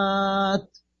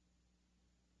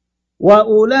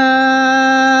وأولئك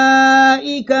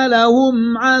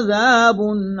لهم عذاب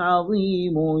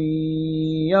عظيم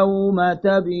يوم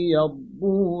تبيض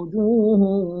وجوه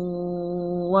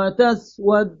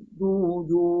وتسود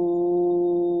وجوه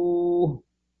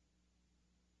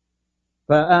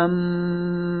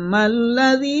فأما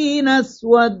الذين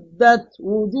اسودت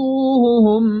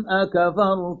وجوههم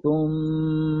أكفرتم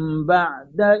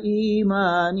بعد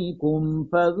إيمانكم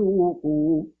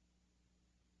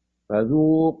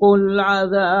فذوقوا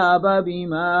العذاب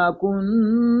بما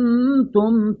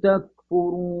كنتم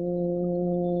تكفرون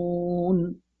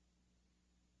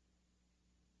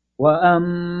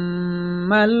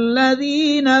وأما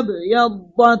الذين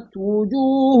ابيضت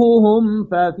وجوههم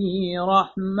ففي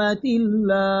رحمة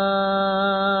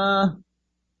الله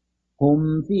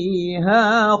هم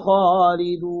فيها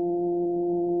خالدون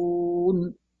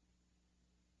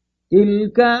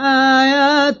تلك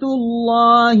آيات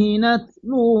الله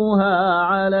نتلوها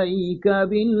عليك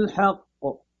بالحق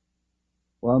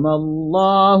وما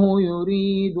الله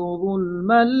يريد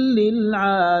ظلما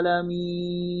للعالمين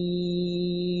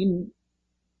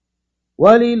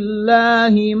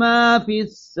ولله ما في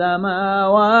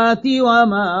السماوات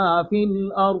وما في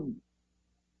الأرض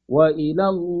وإلى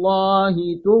الله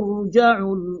ترجع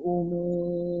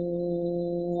الأمور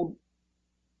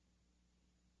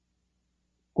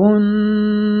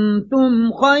كنتم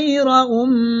كنتم خير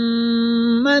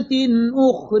أمة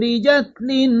أخرجت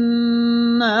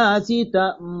للناس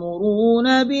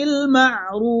تأمرون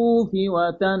بالمعروف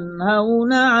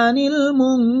وتنهون عن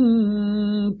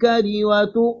المنكر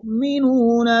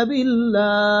وتؤمنون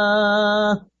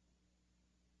بالله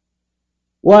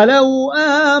ولو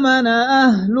آمن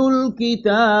أهل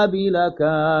الكتاب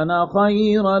لكان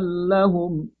خيرا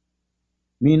لهم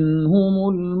منهم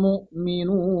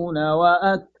المؤمنون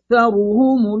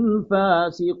وأكثرهم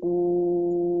الفاسقون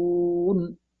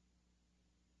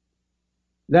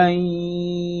لن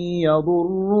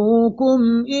يضروكم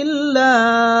إلا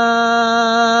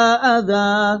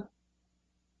أذى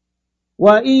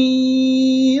وإن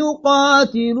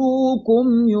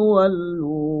يقاتلوكم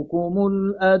يولوكم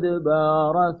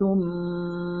الأدبار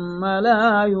ثم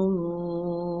لا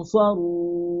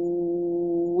ينصرون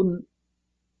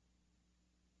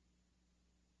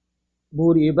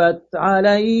ضربت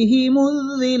عليهم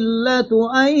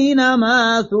الذلة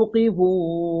أينما ثقفوا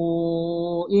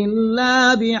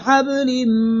إلا بحبل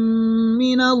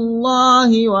من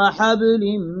الله وحبل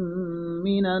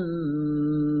من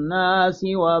الناس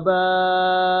وباءوا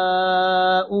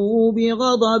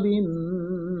بغضب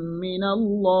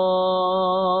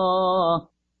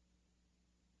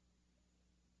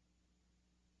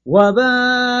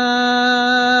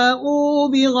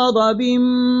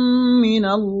من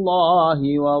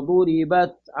الله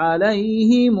وضربت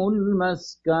عليهم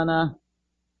المسكنة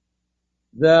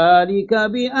ذلك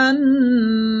بأنهم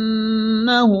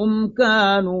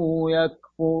كانوا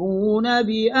يكفرون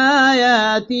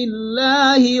بآيات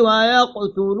الله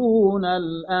ويقتلون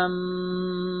الأنبياء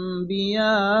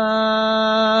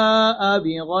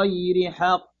بغير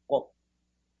حق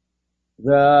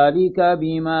ذلك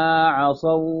بما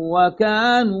عصوا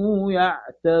وكانوا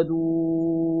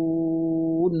يعتدون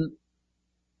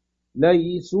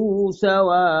ليسوا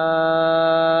سواء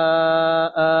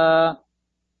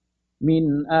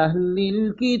من أهل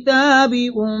الكتاب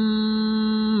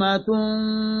أمة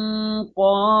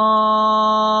قائمة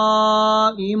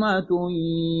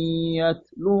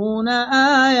يتلون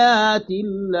آيات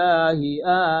الله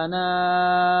آناء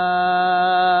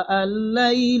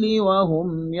الليل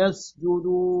وهم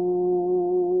يسجدون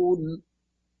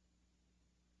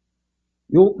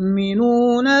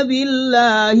يؤمنون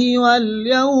بالله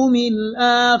واليوم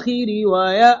الآخر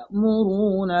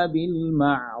ويأمرون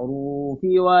بالمعروف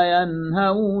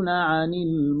وينهون عن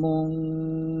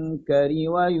المنكر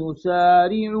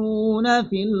ويسارعون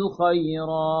في الخيرات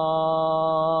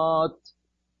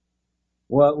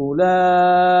وأولئك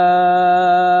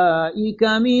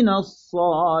من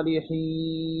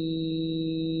الصالحين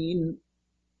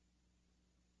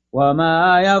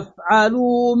وما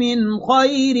يفعلوا من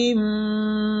خير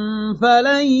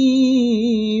فلن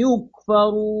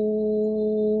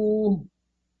يكفروه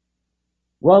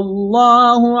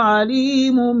والله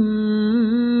عليم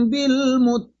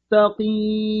بالمتقين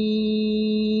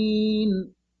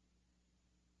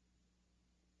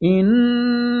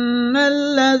إن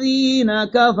الذين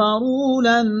كفروا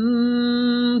لن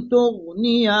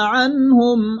تغني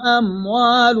عنهم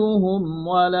أموالهم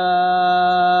ولا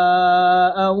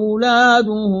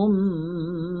أولادهم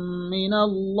من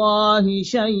الله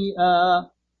شيئا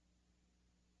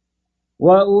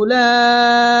وأولئك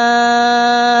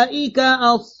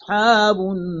أصحاب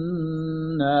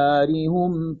النار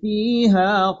هم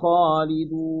فيها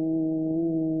خالدون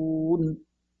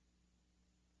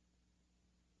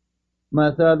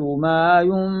مثل ما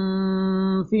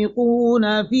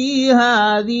ينفقون في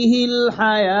هذه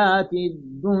الحياة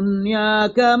الدنيا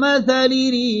كمثل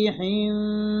ريح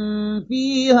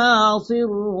فيها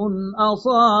صر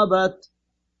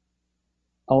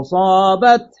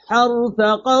أصابت حرث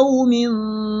قوم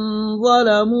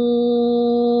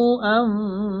ظلموا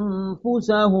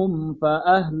أنفسهم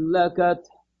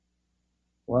فأهلكته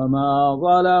وما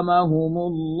ظلمهم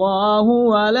الله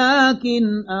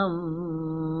ولكن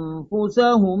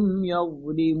أنفسهم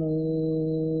يظلمون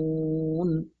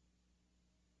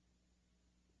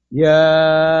يا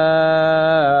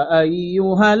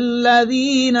أيها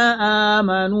الذين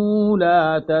آمنوا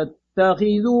لا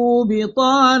تتخذوا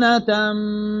بطانة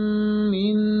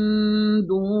من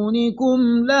دونكم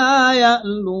لا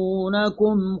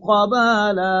يألونكم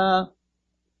خبالا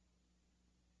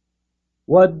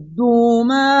ودوا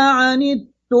ما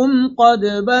عنتم قد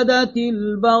بدت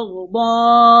البغضاء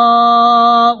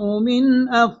من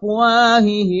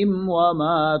أفواههم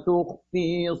وما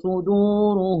تخفي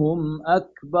صدورهم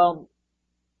أكبر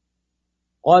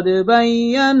قد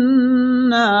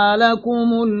بينا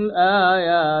لكم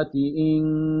الآيات إن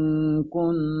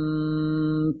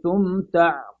كنتم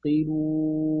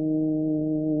تعقلون.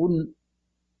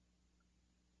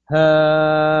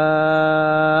 ها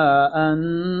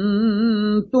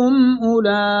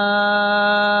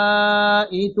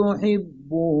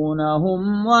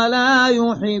تحبونهم ولا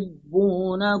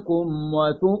يحبونكم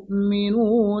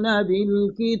وتؤمنون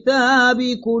بالكتاب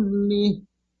كله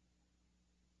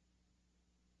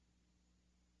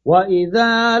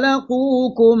وإذا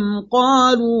لقوكم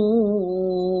قالوا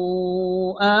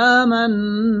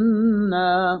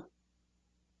آمنا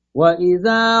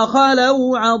وإذا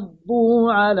خلوا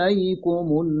عضوا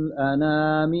عليكم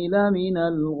الأنامل من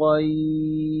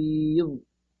الغيظ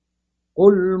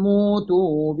قل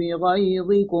موتوا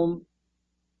بغيظكم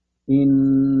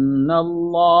إن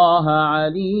الله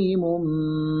عليم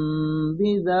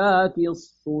بذات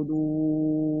الصدور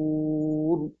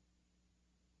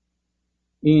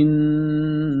إن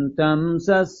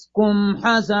تمسسكم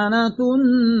حسنة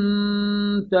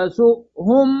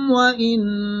تسؤهم وإن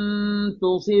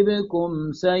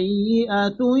تصبكم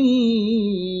سيئة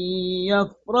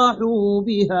يفرحوا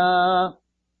بها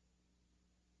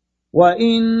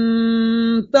وإن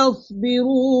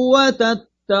تصبروا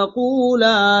وتتقوا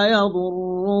لا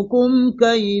يضركم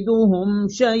كيدهم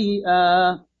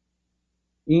شيئا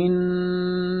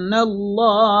إن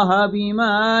الله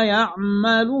بما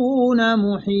يعملون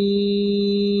محيط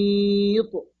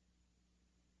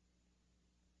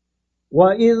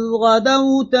وإذ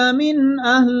غدوت من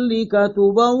أهلك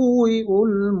تبوئ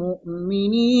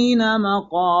المؤمنين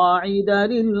مقاعد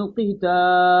للقتال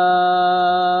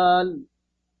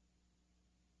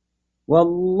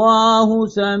والله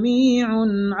سميع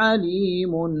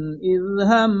عليم إذ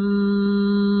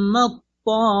هم الطائفتان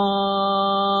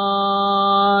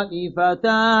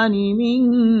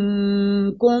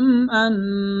منكم أن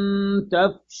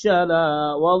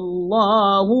تفشلا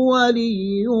والله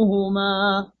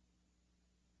وليهما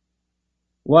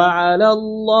وعلى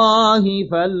الله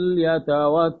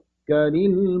فليتوكل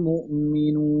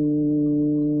المؤمنون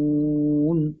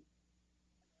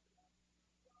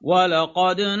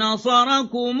ولقد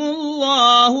نصركم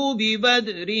الله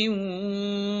ببدر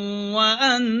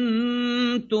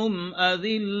وأنتم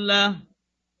أذلة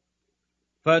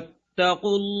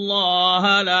فاتقوا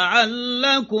الله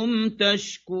لعلكم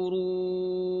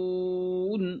تشكرون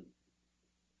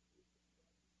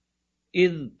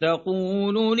إذ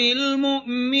تقول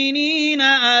للمؤمنين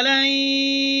ألن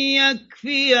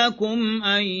يكفيكم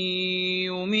أن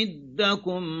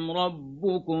يمدكم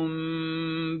ربكم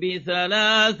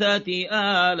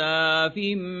ب3,000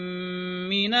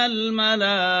 من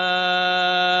الملائكة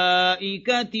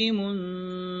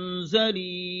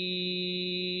منزلين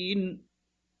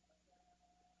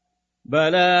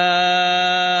بلى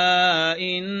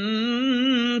إن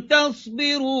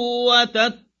تصبروا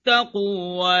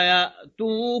وتتقوا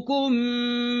ويأتوكم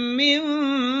من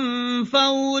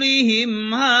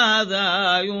فورهم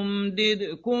هذا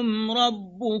يمددكم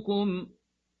ربكم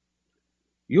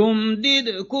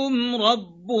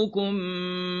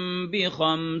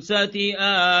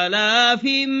ب5,000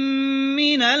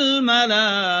 من الملائكة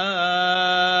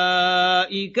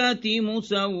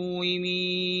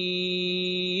مسومين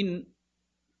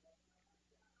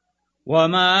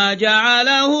وما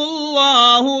جعله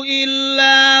الله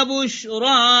إلا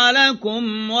بشرى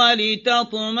لكم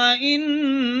ولتطمئن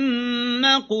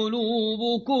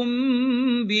قلوبكم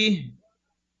به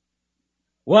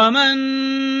وما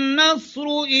النصر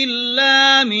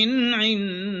إلا من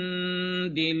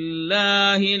عند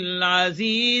الله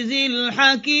العزيز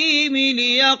الحكيم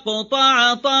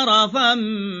ليقطع طرفا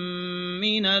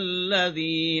من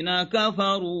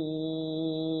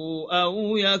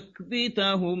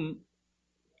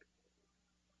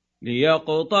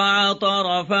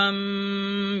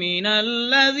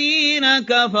الذين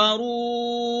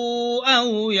كفروا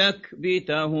أو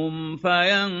يكبتهم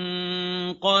فينقلبوا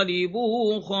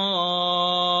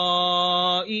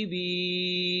خائبين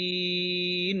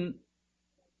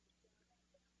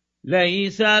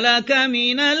ليس لك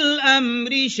من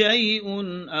الأمر شيء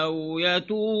أو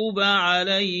يتوب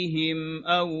عليهم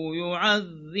أو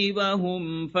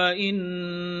يعذبهم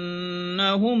فإنهم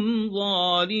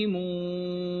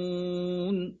ظالمون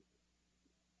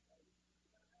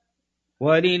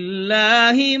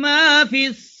ولله ما في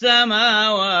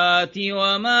السماوات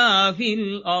وما في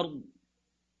الأرض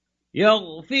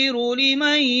يغفر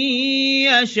لمن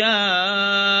يشاء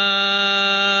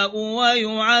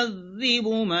ويعذب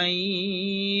من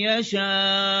يشاء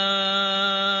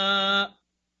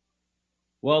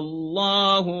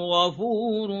والله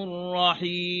غفور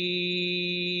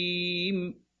رحيم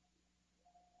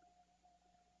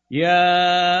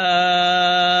يا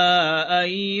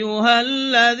أيها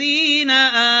الذين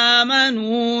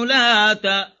آمنوا لا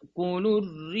تأكلوا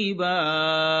الربا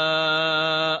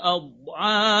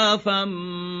أضعافا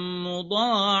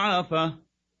مضاعفة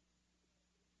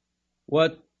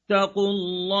واتقوا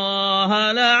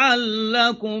الله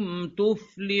لعلكم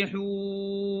تفلحون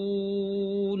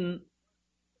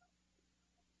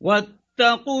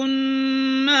واتقوا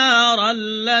النار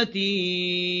التي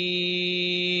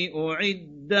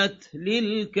أعدت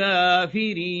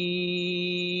للكافرين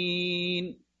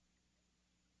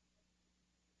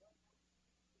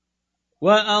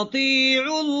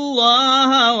وأطيعوا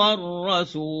الله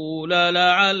والرسول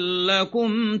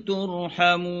لعلكم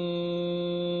ترحمون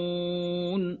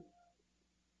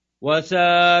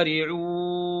وسارعوا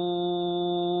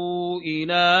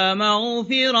إلى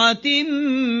مغفرة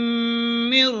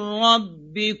من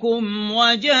ربكم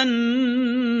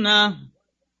وجنة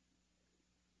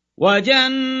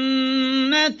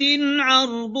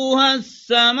عرضها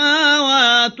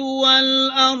السماوات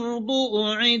والأرض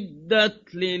أعدت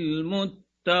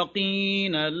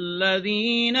للمتقين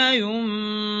الذين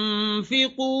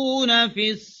ينفقون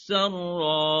في السراء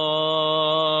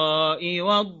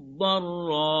والضراء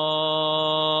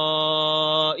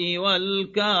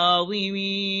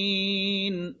والكاظمين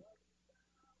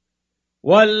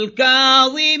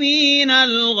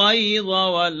الغيظ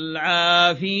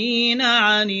والعافين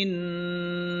عن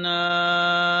الناس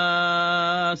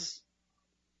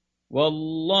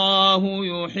والله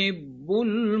يحب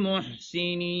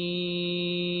المحسنين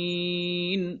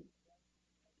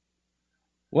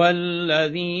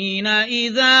والذين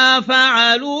إذا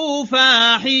فعلوا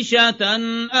فاحشة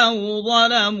أو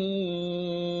ظلموا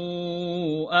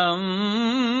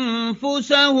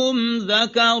أنفسهم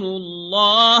ذكروا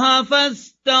الله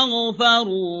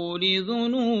فاستغفروا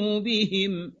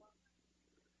لذنوبهم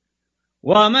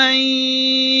ومن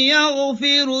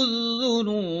يغفر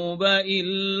الذنوب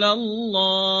إلا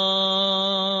الله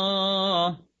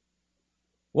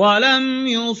ولم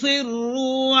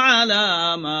يصروا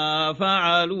على ما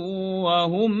فعلوا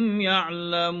وهم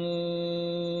يعلمون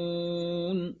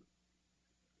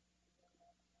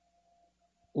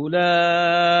أولئك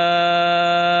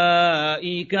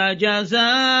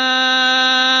جزاؤهم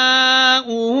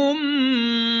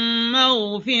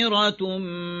مغفرة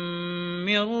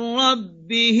من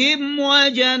ربهم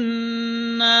وجنات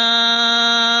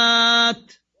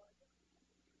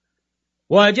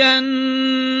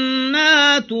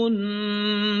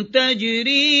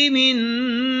تجري من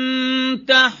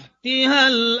تحتها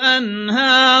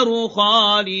الأنهار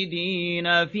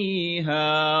خالدين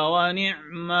فيها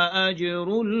ونعم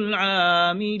أجر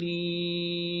العاملين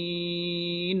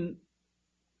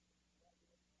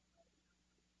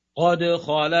قد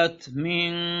خلت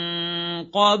من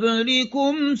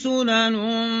قبلكم سنن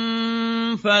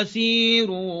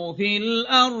فسيروا في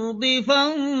الأرض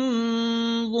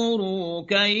فانظروا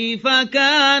كيف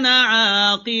كان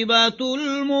عاقبة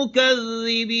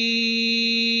المكذبين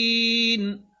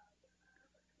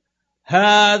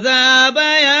هذا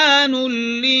بيان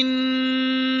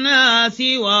للناس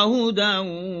وهدى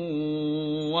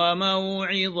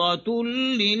وموعظة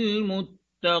للمتقين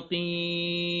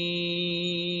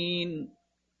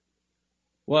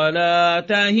ولا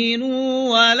تهنوا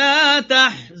ولا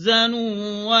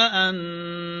تحزنوا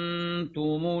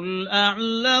وأنتم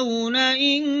الأعلون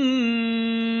إن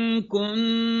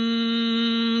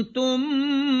كنتم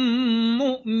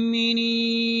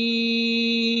مؤمنين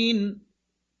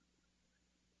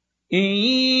إن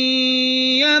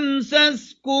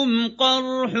يمسسكم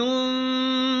قرح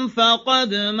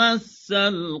فقد مس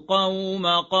القوم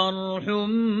قرح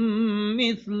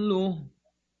مثله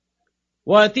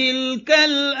وتلك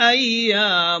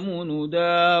الأيام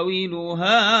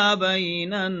نداولها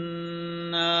بين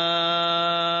الناس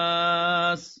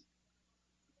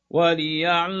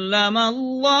وليعلم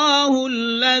الله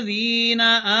الذين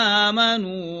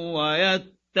آمنوا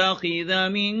ويتخذ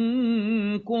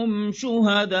منكم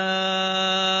شهداء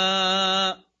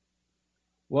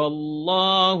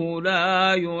والله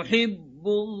لا يحب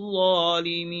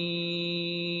الظالمين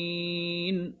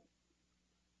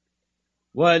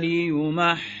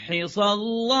وليمحص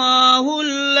الله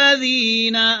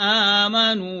الذين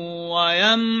آمنوا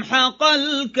ويمحق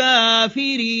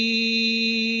الكافرين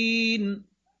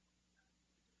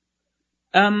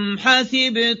أم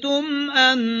حسبتم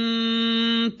أن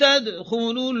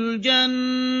تدخلوا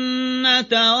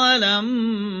الجنة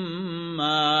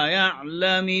ولما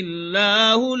يعلم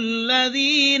الله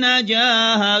الذين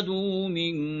جاهدوا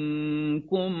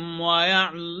منكم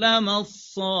ويعلم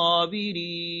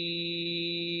الصابرين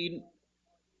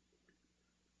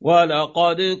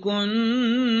ولقد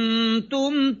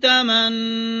كنتم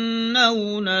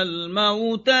تمنون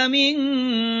الموت من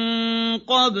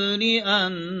قبل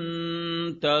أن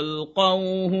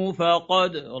تلقوه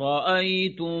فقد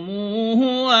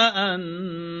رأيتموه وأنتم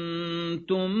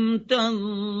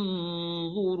تنظرون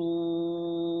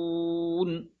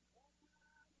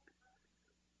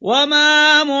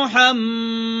وما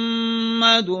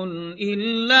محمد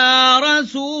إلا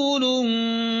رسول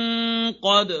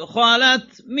قد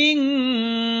خلت من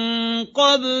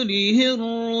قبله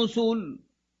الرسل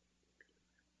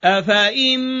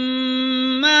أفإن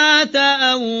مات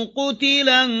أو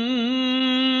قتلا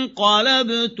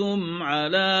انقلبتم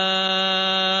على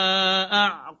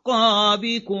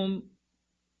أعقابكم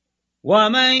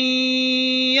ومن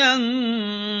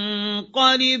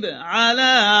ينقلب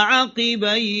على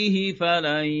عقبيه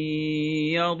فلن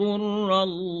يضر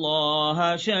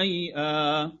الله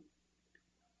شيئا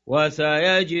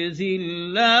وسيجزي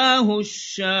الله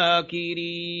الشاكرين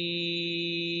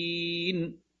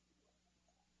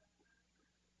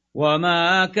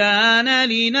وما كان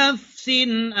لنفس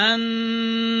أن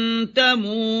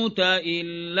تموت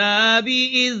إلا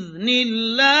بإذن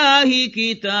الله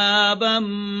كتابا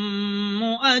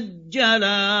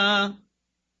مؤجلا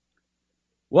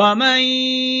ومن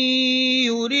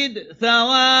يرد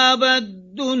ثواب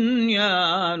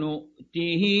الدنيا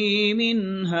نؤته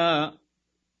منها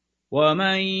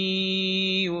ومن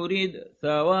يرد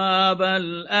ثواب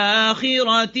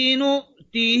الآخرة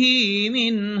نؤته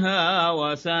منها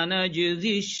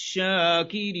وسنجزي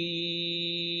الشاكرين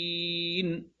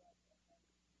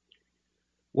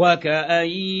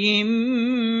وكأي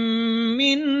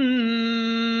من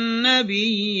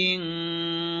نبي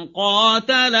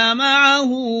قاتل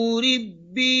معه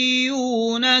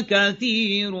ربيون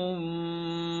كثير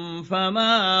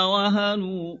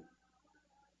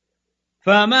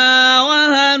فما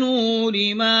وهنوا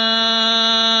لما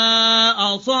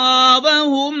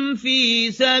أصابهم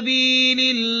في سبيل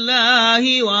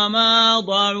الله وما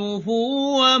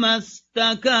ضعفوا وما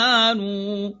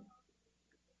استكانوا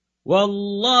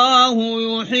والله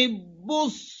يحب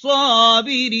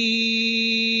الصابرين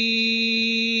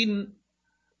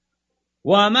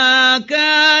وما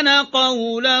كان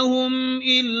قولهم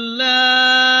إلا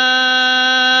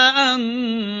أن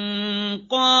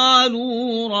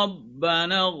قالوا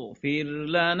ربنا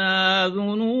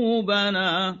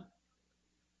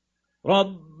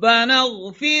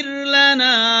اغفر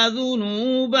لنا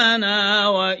ذنوبنا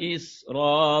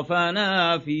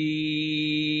وإسرافنا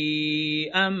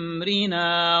في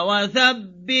أمرنا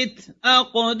وثبت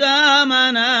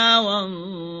أقدامنا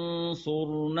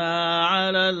وانصرنا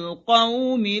على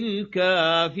القوم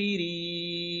الكافرين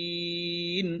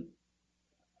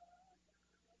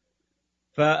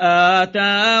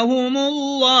فآتاهم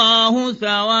الله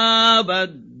ثواب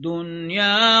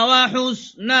الدنيا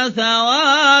وحسن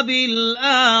ثواب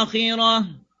الآخرة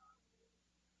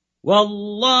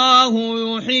والله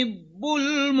يحب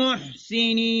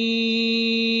المحسنين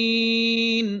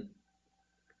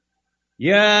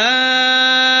يا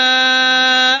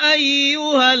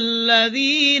أيها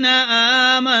الذين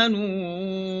آمنوا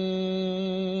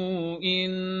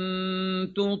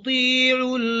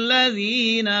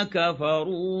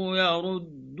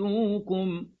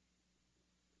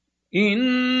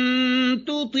إن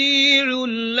تطيعوا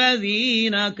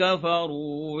الذين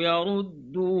كفروا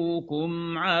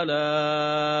يردوكم على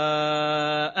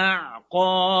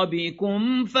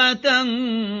أعقابكم فتنقلبوا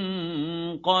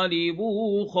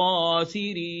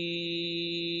خاسرين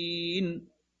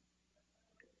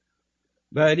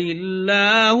بل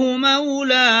الله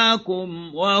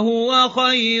مولاكم وهو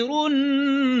خير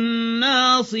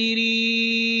الناصرين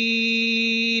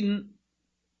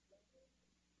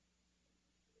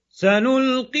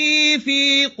سنلقي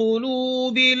في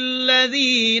قلوب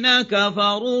الذين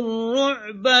كفروا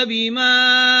الرعب بما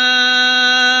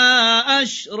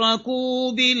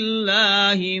أشركوا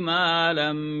بالله ما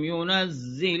لم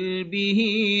ينزل به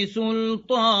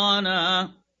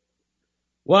سلطانا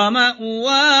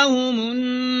ومأواهم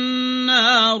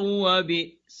النار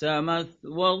وبئس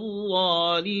مثوى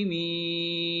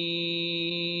الظالمين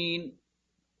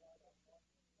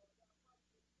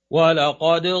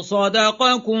ولقد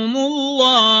صدقكم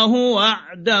الله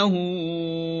وعده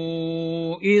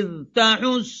إذ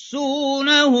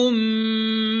تحسونهم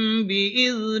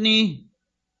بإذنه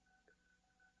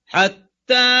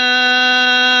حتى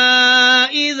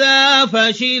إذا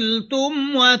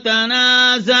فشلتم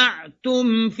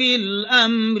وتنازعتم في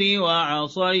الأمر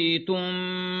وعصيتم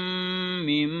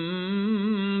من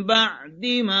بعد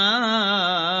ما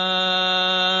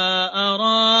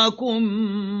أراكم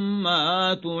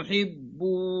ما تحبون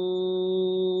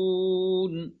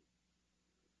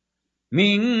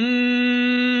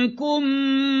منكم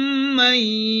من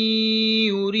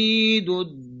يريد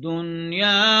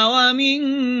الدنيا ومنكم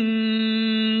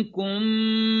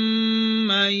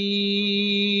من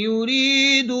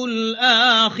يريد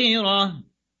الآخرة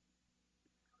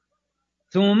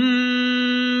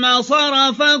ثم ثم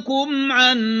صرفكم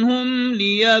عنهم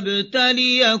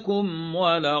ليبتليكم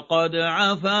ولقد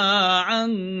عفا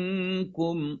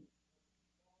عنكم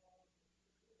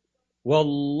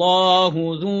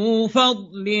والله ذو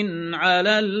فضل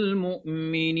على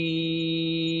المؤمنين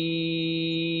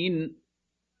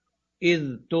إذ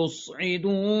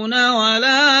تصعدون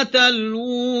ولا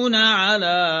تلوون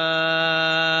على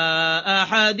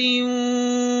أحد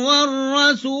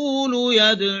والرسول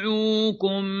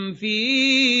يدعوكم في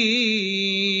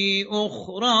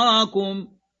أخراكم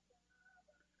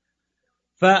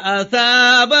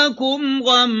فأثابكم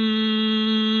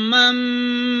غما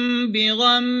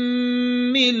بغم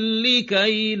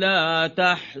لكي لا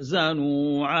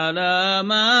تحزنوا على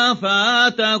ما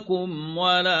فاتكم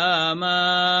ولا ما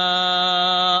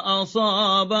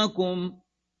أصابكم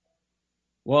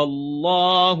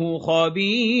والله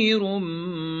خبير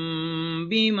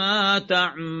بما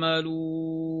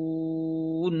تعملون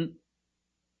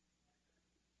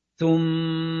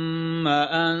ثم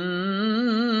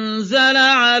أنزل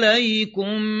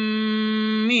عليكم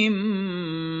من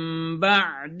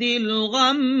بعد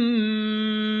الغم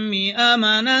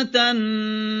أمنة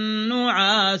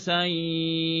نعاسا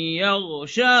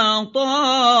يغشى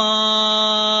طائفة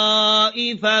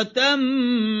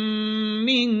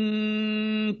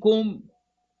منكم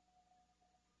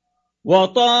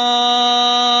وطائفة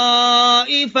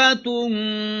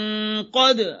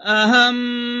قد أهمتهم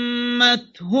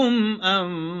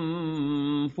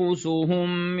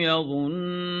أنفسهم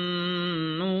يظنون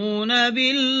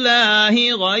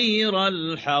بالله غير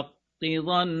الحق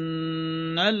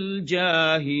ظن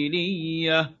الجاهلية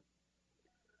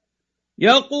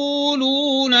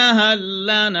يقولون هل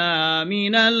لنا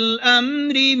من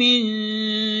الأمر من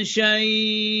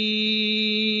شيء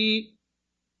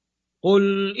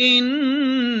قل إن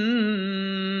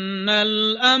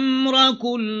الأمر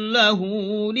كله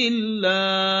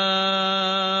لله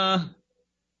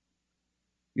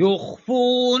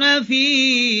يخفون في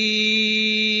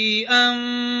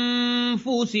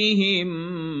أنفسهم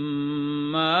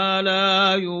ما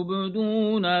لا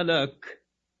يبدون لك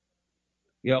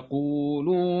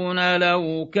يقولون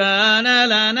لو كان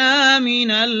لنا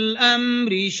من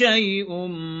الأمر شيء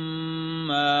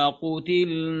ما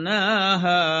قتلنا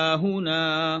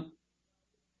هاهنا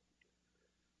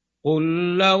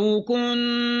قل لو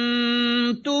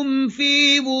كنتم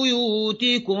في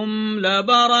بيوتكم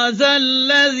لبرز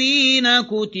الذين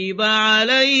كتب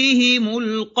عليهم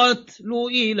القتل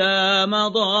إلى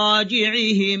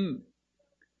مضاجعهم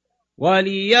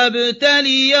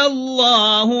وليبتلي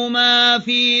الله ما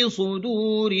في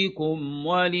صدوركم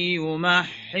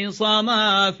وليمحص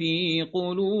ما في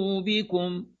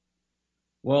قلوبكم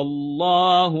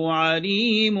والله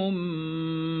عليم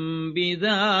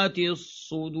بذات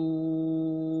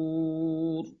الصدور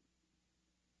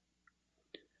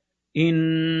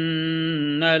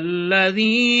إن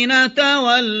الذين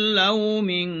تولوا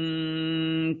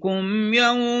منكم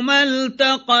يوم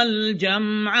التقى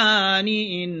الجمعان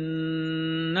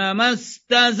إنما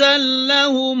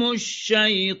استزلهم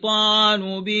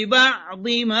الشيطان ببعض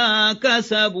ما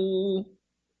كسبوا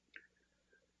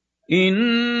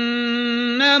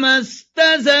إنما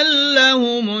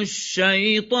استزلهم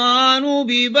الشيطان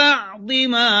ببعض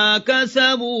ما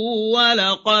كسبوا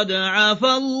ولقد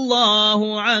عفا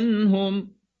الله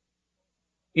عنهم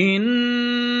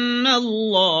إن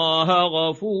الله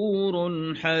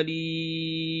غفور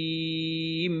حليم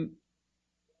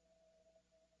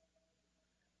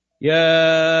يا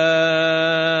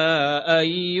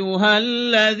أيها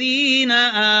الذين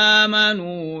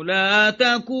آمنوا لا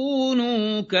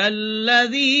تكونوا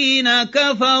كالذين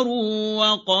كفروا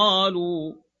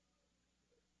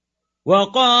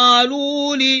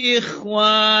وقالوا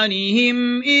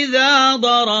لإخوانهم إذا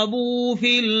ضربوا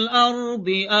في الأرض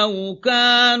أو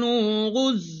كانوا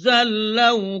غزا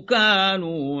لو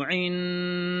كانوا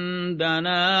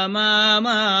عندنا ما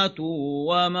ماتوا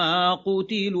وما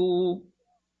قتلوا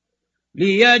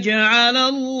ليجعل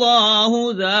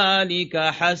الله ذلك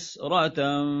حسرة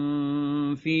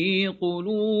في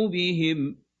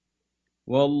قلوبهم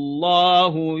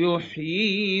والله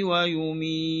يحيي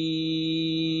ويميت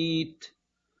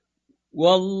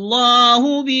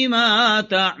والله بما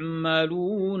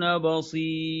تعملون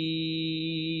بصير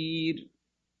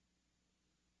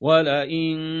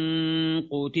ولئن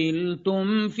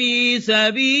قتلتم في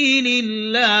سبيل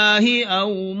الله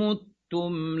أو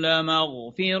متم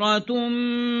لمغفرة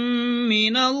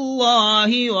من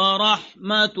الله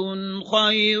ورحمة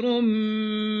خير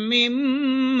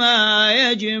مما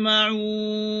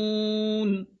يجمعون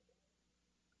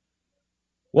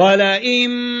ولئن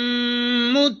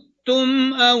متم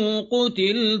متم أو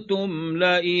قتلتم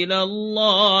لإلى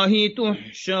الله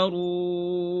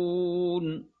تحشرون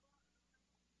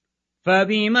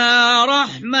فبما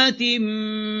رحمة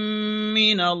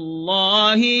من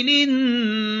الله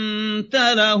لنت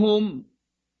لهم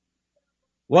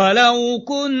ولو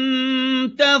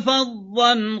كنت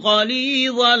فظا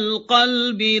غليظ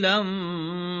القلب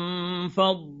لانفضوا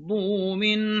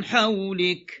من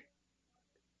حولك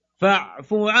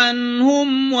فاعف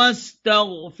عنهم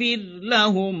واستغفر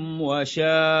لهم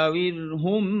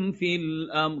وشاورهم في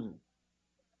الأمر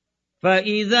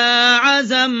فإذا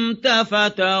عزمت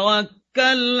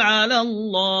فتوكل على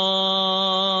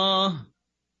الله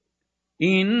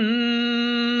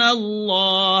إن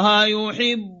الله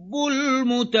يحب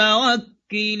المتوكلين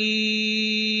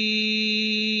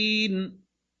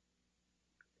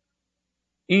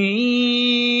إن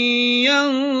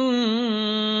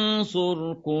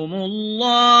ينصركم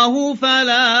الله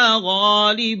فلا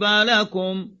غالب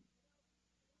لكم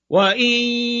وإن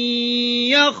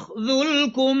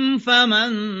يخذلكم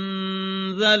فمن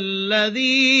ذا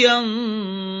الذي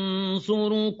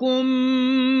ينصركم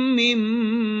من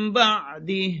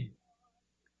بعده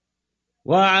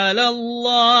وعلى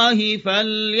الله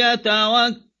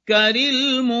فليتوكل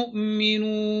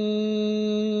المؤمنون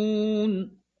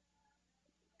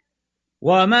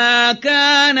وما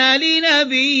كان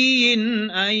لنبي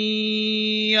أن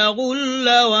يغل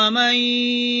ومن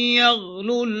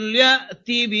يغلل يأت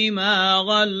بما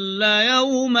غل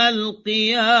يوم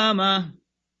القيامة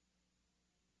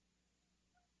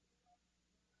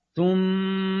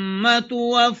ثم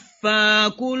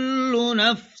توفى كل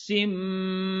نفس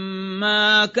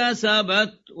ما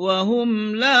كسبت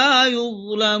وهم لا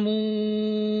يظلمون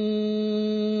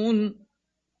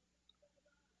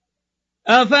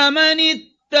أفمن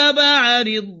اتبع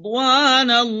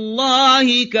رضوان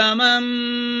الله كمن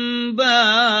باء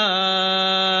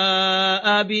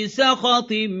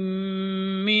بسخط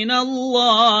من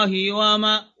الله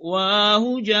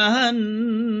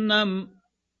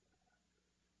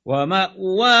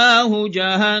ومأواه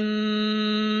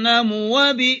جهنم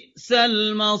وبئس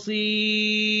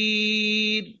المصير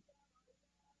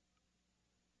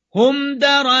هم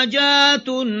درجات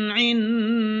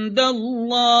عند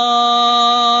الله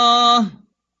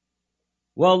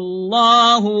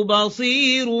والله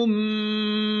بصير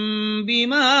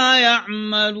بما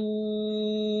يعملون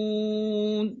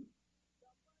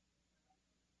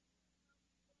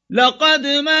لقد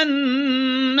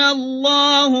من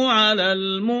الله على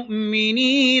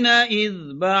المؤمنين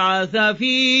إذ بعث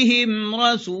فيهم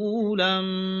رسولا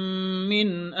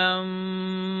من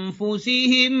أنفسهم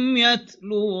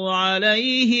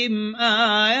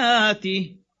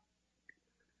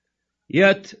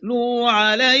يتلو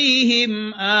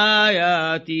عليهم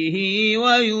آياته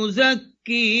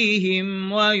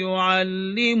ويزكيهم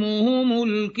ويعلمهم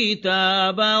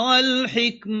الكتاب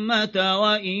والحكمة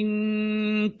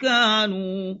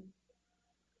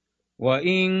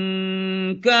وإن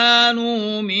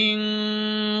كانوا من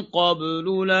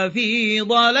قبل لفي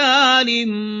ضلال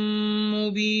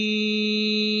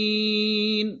مبين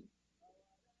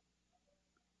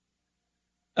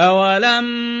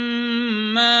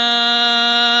أولما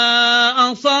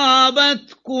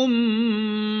أصابتكم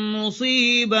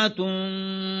مصيبة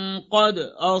قد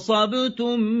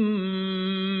أصبتم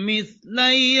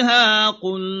مثليها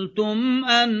قلتم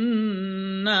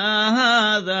أنى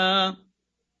هذا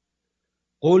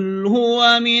قل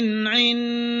هو من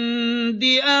عند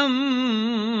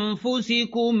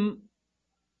أنفسكم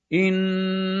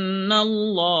إن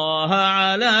الله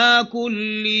على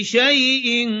كل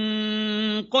شيء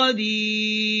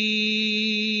قدير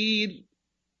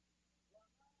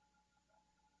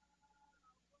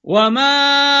وما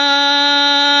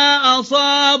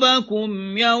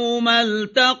أصابكم يوم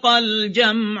التقى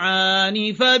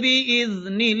الجمعان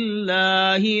فبإذن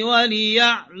الله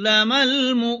وليعلم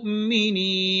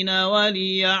المؤمنين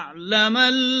وليعلم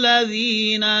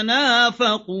الذين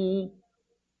نافقوا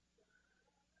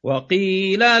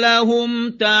وقيل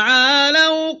لهم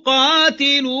تعالوا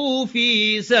قاتلوا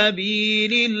في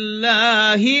سبيل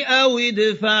الله أو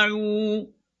ادفعوا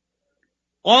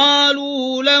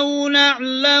قالوا لو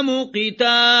نعلم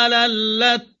قتالا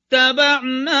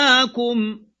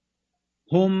لاتبعناكم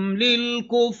هم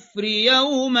للكفر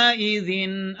يومئذ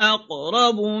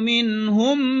أقرب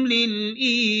منهم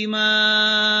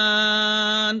للإيمان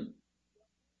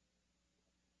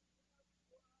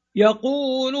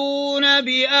يقولون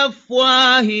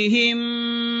بأفواههم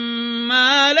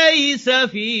ما ليس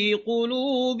في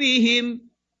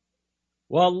قلوبهم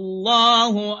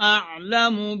والله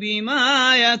أعلم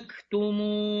بما يكتمون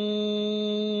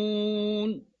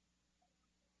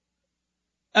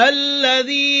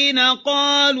الذين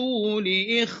قالوا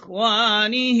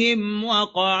لإخوانهم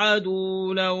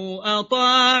وقعدوا لو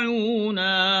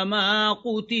أطاعونا ما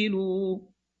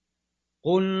قتلوا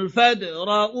قل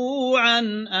فادرءوا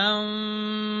عن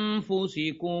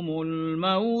أنفسكم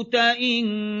الموت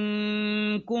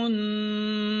إن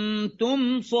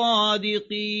كنتم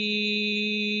صادقين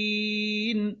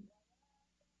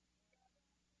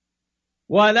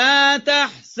ولا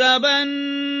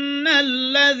تحسبن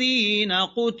الذين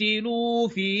قتلوا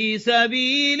في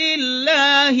سبيل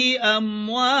الله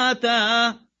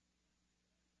أمواتا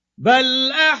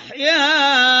بل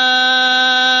أحياء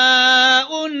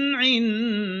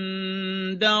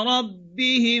عند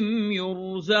ربهم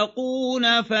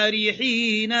يرزقون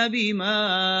فرحين بما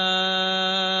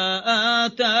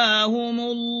آتاهم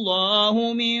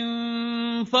الله من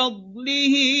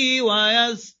فضله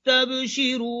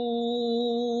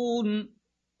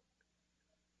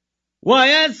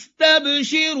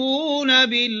ويستبشرون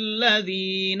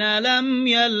بالذين لم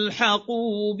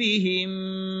يلحقوا بهم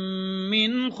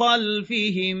من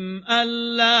خلفهم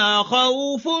ألا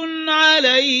خوف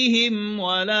عليهم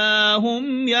ولا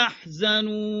هم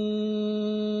يحزنون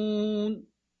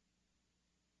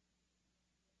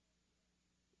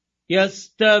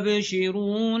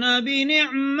يستبشرون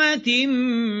بنعمة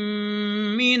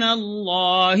من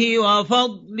الله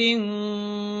وفضل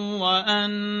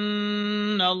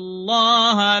وأن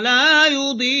الله لا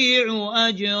يضيع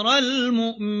أجر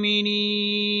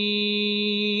المؤمنين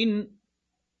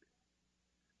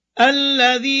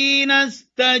الذين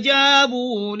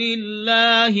استجابوا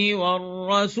لله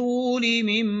والرسول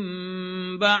من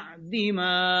بعد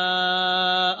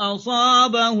ما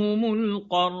أصابهم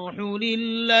القرح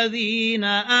للذين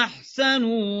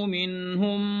أحسنوا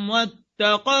منهم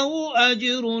واتقوا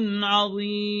أجر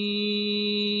عظيم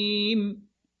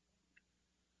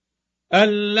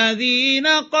الذين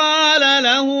قال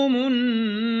لهم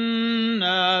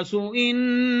الناس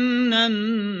إن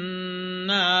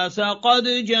الناس قد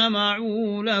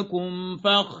جمعوا لكم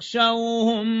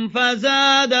فاخشوهم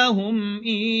فزادهم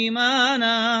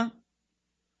إيمانا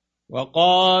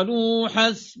وقالوا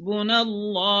حسبنا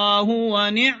الله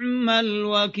ونعم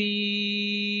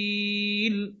الوكيل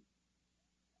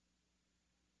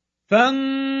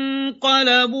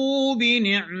فانقلبوا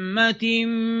بنعمة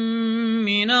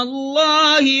من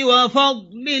الله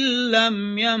وفضل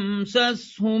لم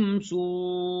يمسسهم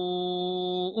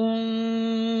سوء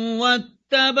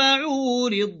واتبعوا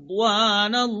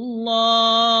رضوان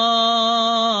الله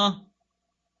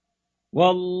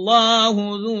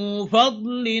والله ذو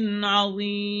فضل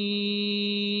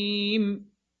عظيم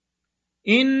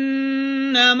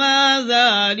إنما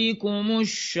ذلكم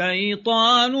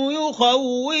الشيطان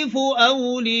يخوف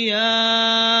أولياءه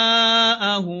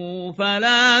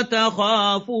فلا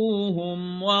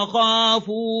تخافوهم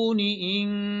وخافون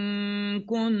إن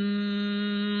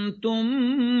كنتم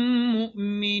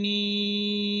مؤمنين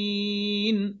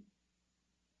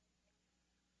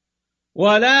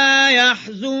ولا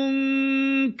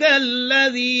يحزنك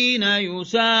الذين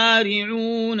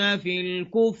يسارعون في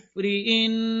الكفر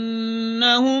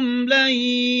إنهم لن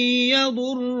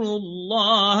يضروا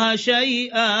الله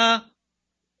شيئا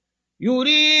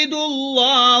يريد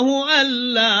الله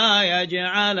ألا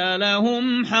يجعل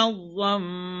لهم حظا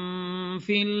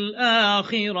في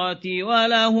الآخرة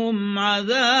ولهم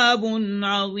عذاب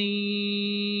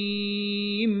عظيم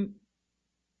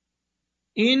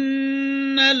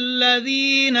إن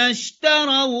الذين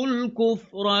اشتروا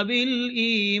الكفر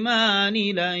بالإيمان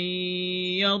لن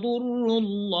يضروا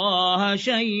الله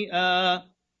شيئا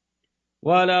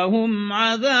ولهم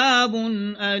عذاب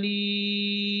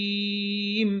أليم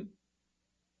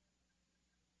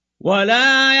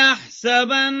ولا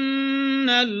يحسبن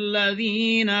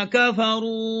الذين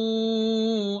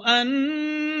كفروا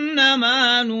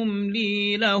أنما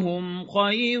نملي لهم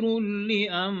خير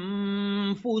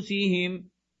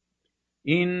لأنفسهم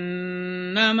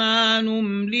إنما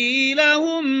نملي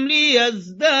لهم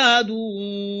ليزدادوا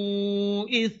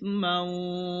إثما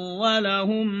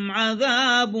ولهم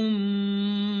عذاب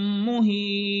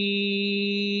مهين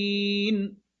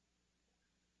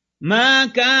ما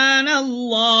كان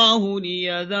الله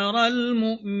ليذر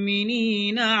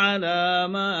المؤمنين على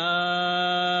ما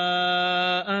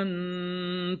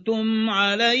أنتم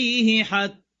عليه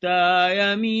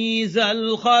حتى يميز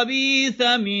الخبيث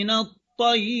من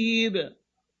الطيب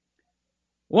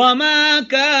وما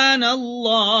كان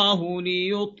الله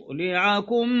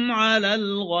ليطلعكم على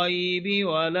الغيب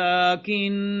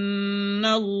ولكن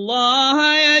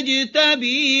الله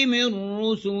يجتبي من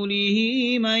رسله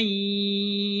من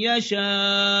يشاء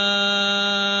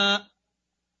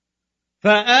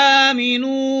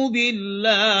فآمنوا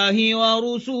بالله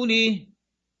ورسله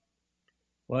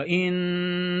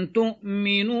وإن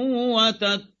تؤمنوا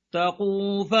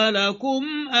وتتقوا فلكم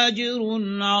أجر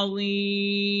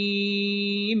عظيم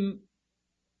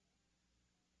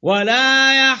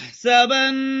ولا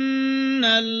يحسبن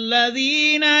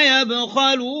الذين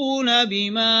يبخلون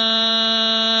بما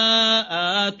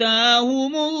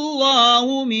آتاهم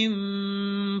الله من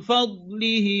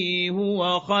فضله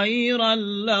هو خيرا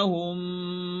لهم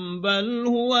بل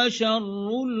هو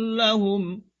شر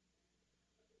لهم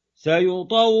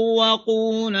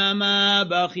سيطوقون ما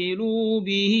بخلوا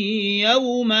به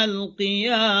يوم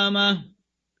القيامة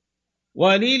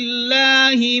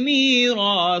ولله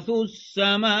ميراث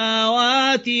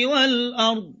السماوات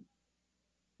والأرض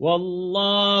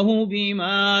والله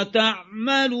بما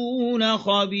تعملون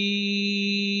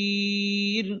خبير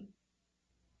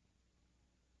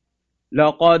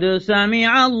لقد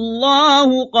سمع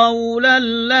الله قول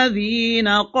الذين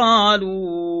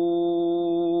قالوا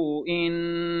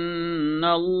إن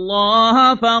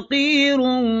الله فقير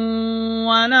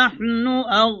ونحن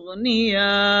أغنياء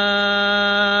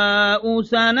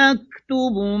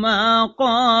سنكتب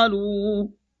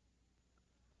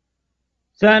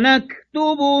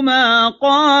ما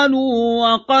قالوا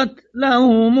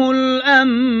وقتلهم الأنبياء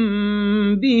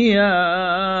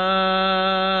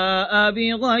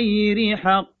بغير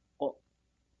حق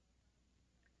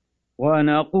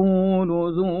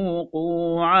ونقول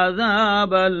ذوقوا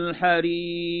عذاب الحريق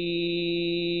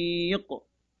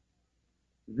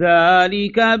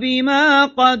ذلك بما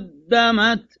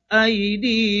قدمت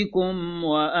أيديكم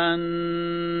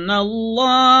وأن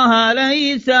الله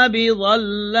ليس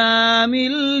بظلام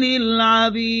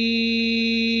للعبيد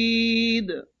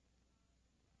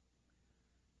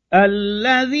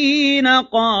الذين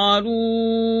قالوا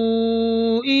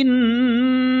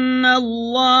إن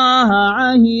الله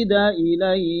عهد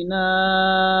إلينا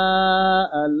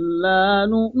ألا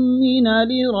نؤمن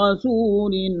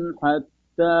لرسول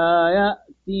حتى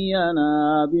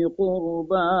يأتينا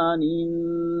بقربان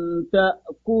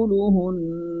تأكله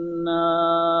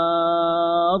النار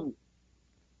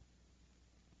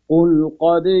قل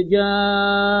قد جاءكم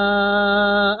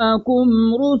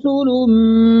رسل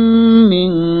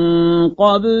من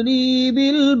قبلي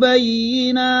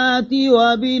بالبينات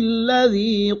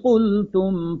وبالذي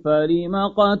قلتم فلم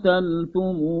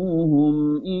قتلتموهم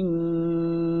إن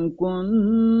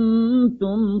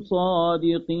كنتم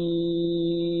صادقين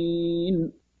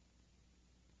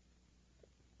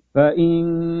فإن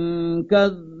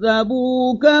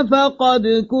كذبوك فقد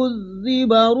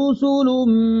كذب رسل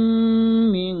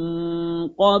من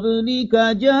قبلك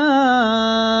جاءوا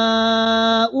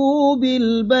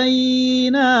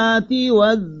بالبينات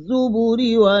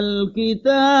والزبر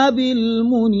والكتاب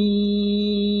المنير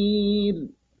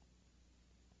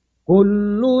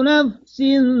كل نفس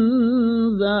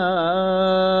ذائقة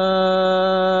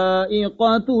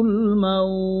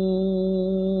الموت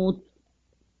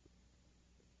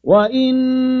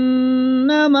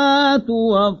وإنما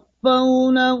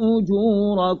توفون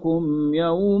أجوركم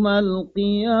يوم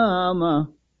القيامة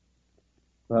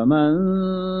فمن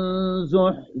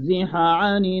زحزح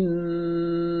عن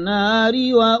النار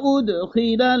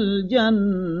وأدخل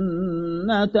الجنة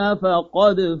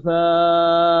فقد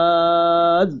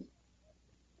فاز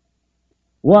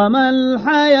وما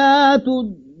الحياة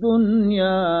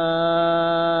الدنيا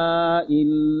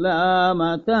إلا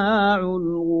متاع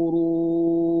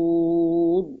الغرور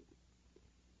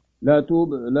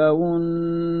لتبلون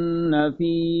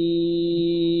في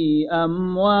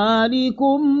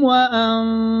أموالكم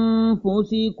وأنفسكم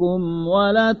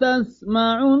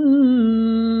ولتسمعن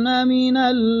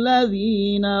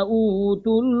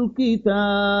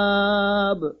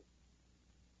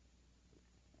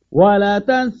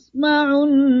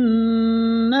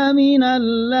من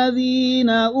الذين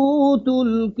أوتوا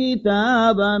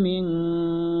الكتاب من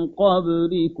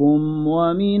قبلكم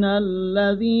ومن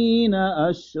الذين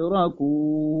أشركوا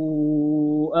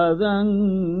أذى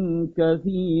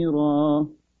كثيرا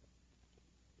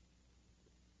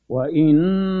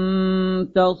وإن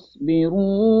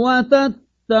تصبروا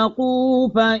وتتقوا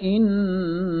فإن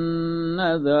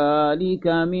ذلك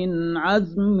من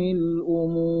عزم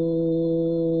الأمور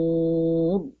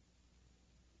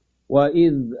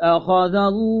وإذ أخذ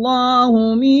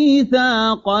الله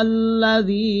ميثاق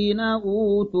الذين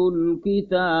أوتوا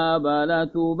الكتاب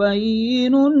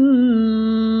لتبيننه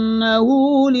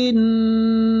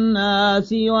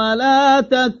للناس ولا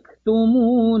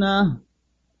تكتمونه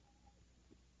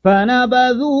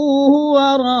فنبذوه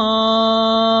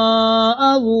وراء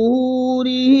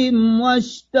ظهورهم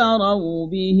واشتروا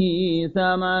به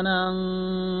ثمنا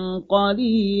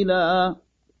قليلا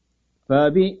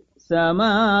فبئس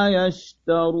ما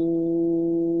يشترون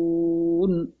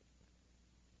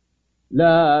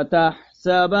لا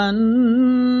تحسبن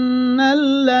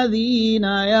الذين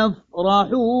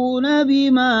يفرحون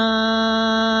بما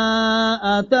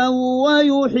أتوا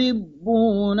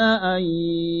ويحبون أن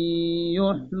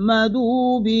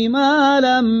يحمدوا بما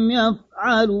لم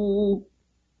يفعلوا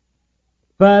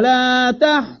فلا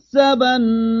تحسبنهم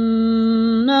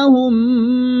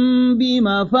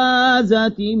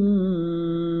بمفازة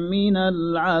من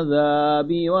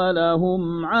العذاب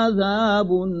ولهم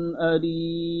عذاب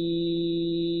أليم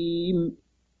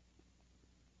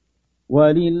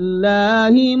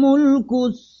ولله ملك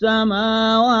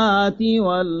السماوات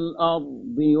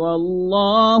والأرض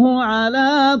والله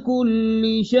على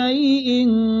كل شيء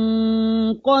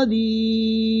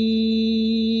قدير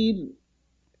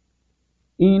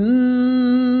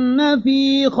إن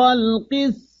في خلق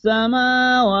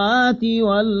السماوات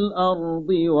والأرض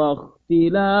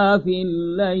واختلاف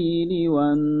الليل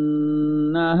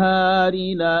والنهار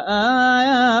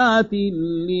لآيات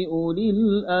لأولي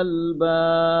الألباب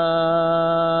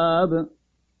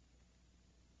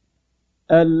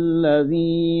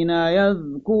الذين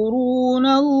يذكرون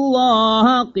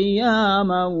الله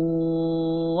قياما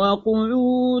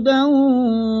وقعودا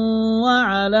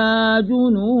وعلى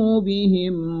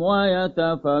جنوبهم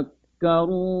ويتفكرون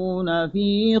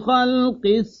في خلق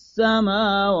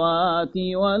السماوات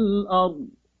والأرض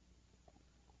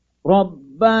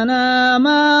ربنا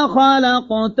ما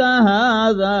خلقت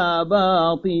هذا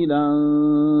باطلا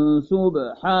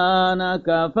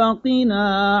سبحانك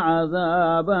فقنا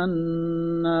عذاب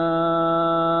النار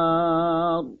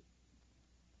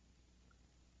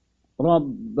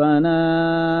ربنا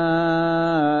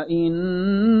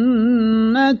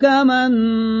إنك من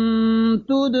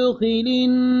تدخل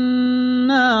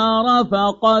النار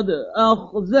فقد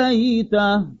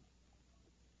أخزيته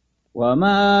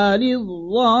وما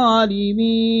للظالمين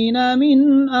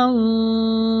من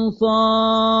أنصار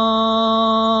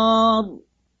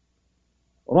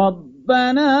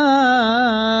ربنا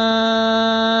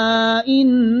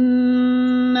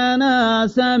إننا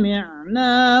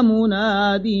سمعنا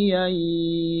مناديا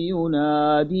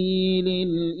ينادي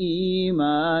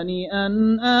للإيمان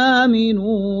أن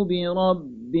آمنوا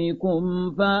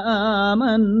بربكم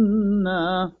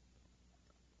فآمنا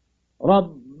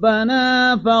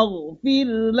ربنا فاغفر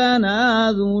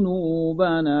لنا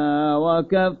ذنوبنا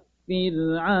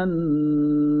وكفر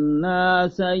عنا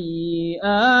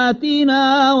سيئاتنا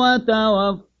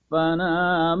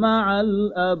وتوفنا مع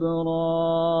الأبرار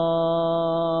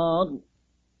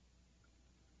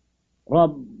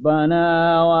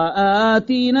ربنا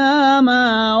وآتنا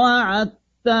ما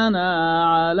وعدتنا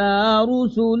على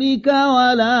رسلك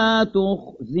ولا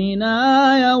تخزنا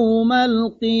يوم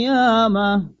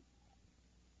القيامة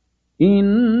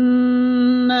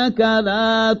إنك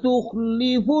لا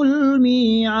تخلف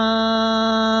الميعاد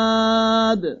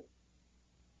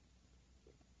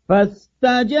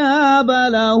فاستجاب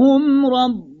لهم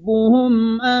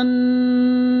ربهم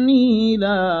أني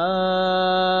لا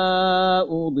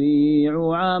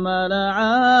أضيع عمل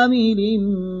عامل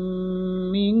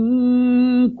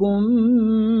منكم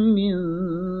من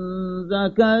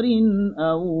ذكر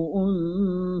أو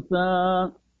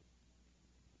أنثى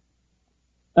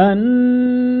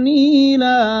أني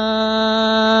لا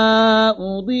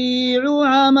أضيع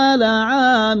عمل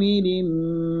عامل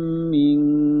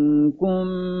منكم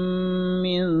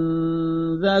من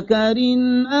ذكر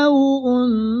أو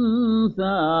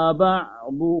أنثى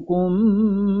بعضكم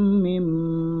من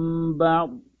بعض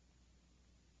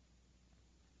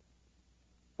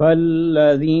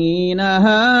فالذين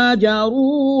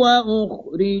هاجروا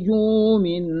وأخرجوا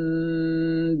من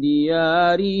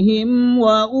ديارهم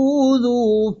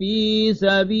وأوذوا في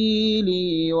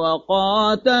سبيلي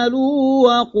وقاتلوا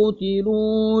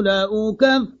وقتلوا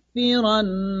لأكفرن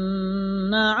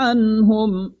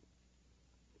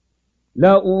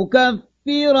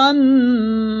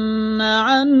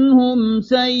عنهم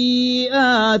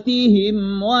سيئاتهم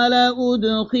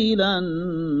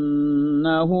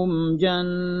ولأدخلنهم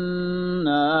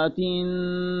جنات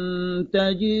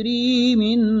تجري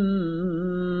من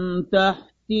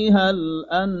تحتها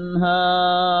الأنهار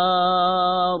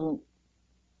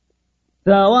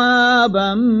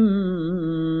ثوابا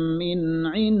من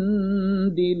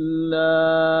عند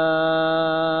الله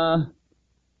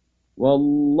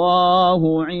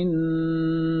والله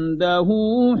عنده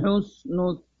حسن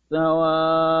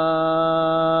الثواب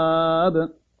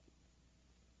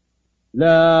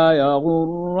لا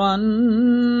يغرنك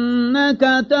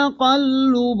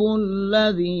تقلب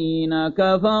الذين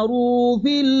كفروا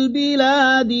في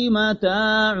البلاد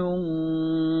متاع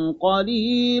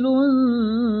قليل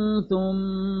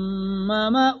ثم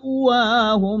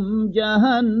مأواهم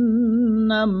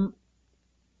جهنم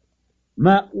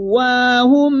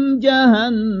مأواهم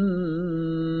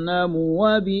جهنم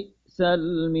وبئس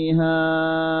المهاد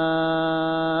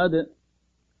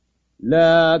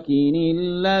لكن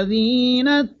الذين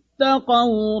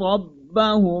اتقوا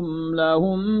ربهم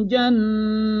لهم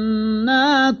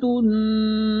جنات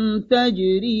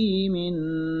تجري من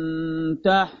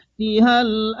تحتها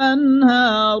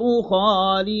الأنهار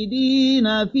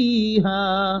خالدين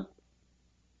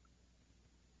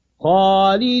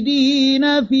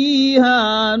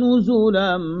فيها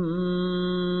نزلا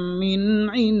من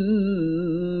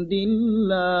عند الله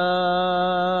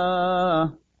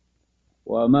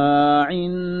وما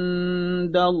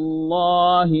عند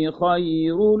الله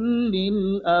خير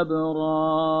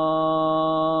للأبرار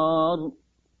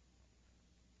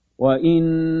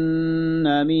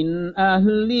وإن من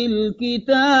أهل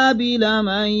الكتاب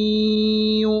لمن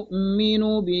يؤمن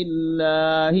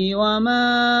بالله وما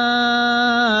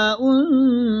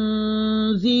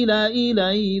أنزل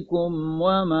إليكم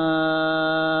وما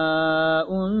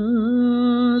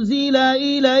أنزل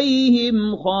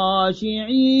إليهم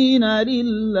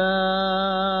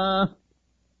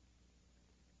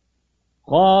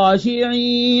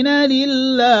خاشعين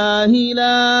لله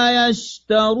لا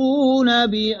يشترون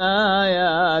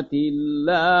بآيات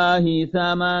الله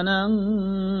ثمنا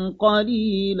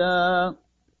قليلا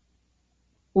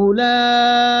أولئك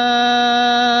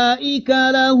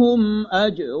لهم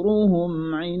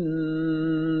أجرهم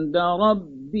عند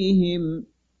ربهم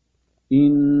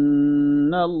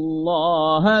إن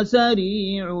الله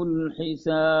سريع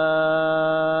الحساب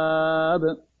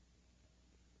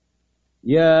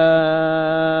يا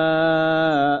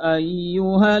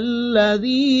أيها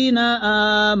الذين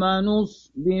آمنوا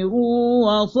اصبروا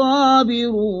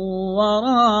وصابروا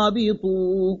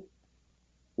ورابطوا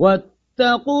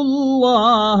واتقوا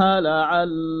الله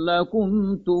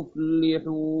لعلكم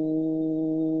تفلحون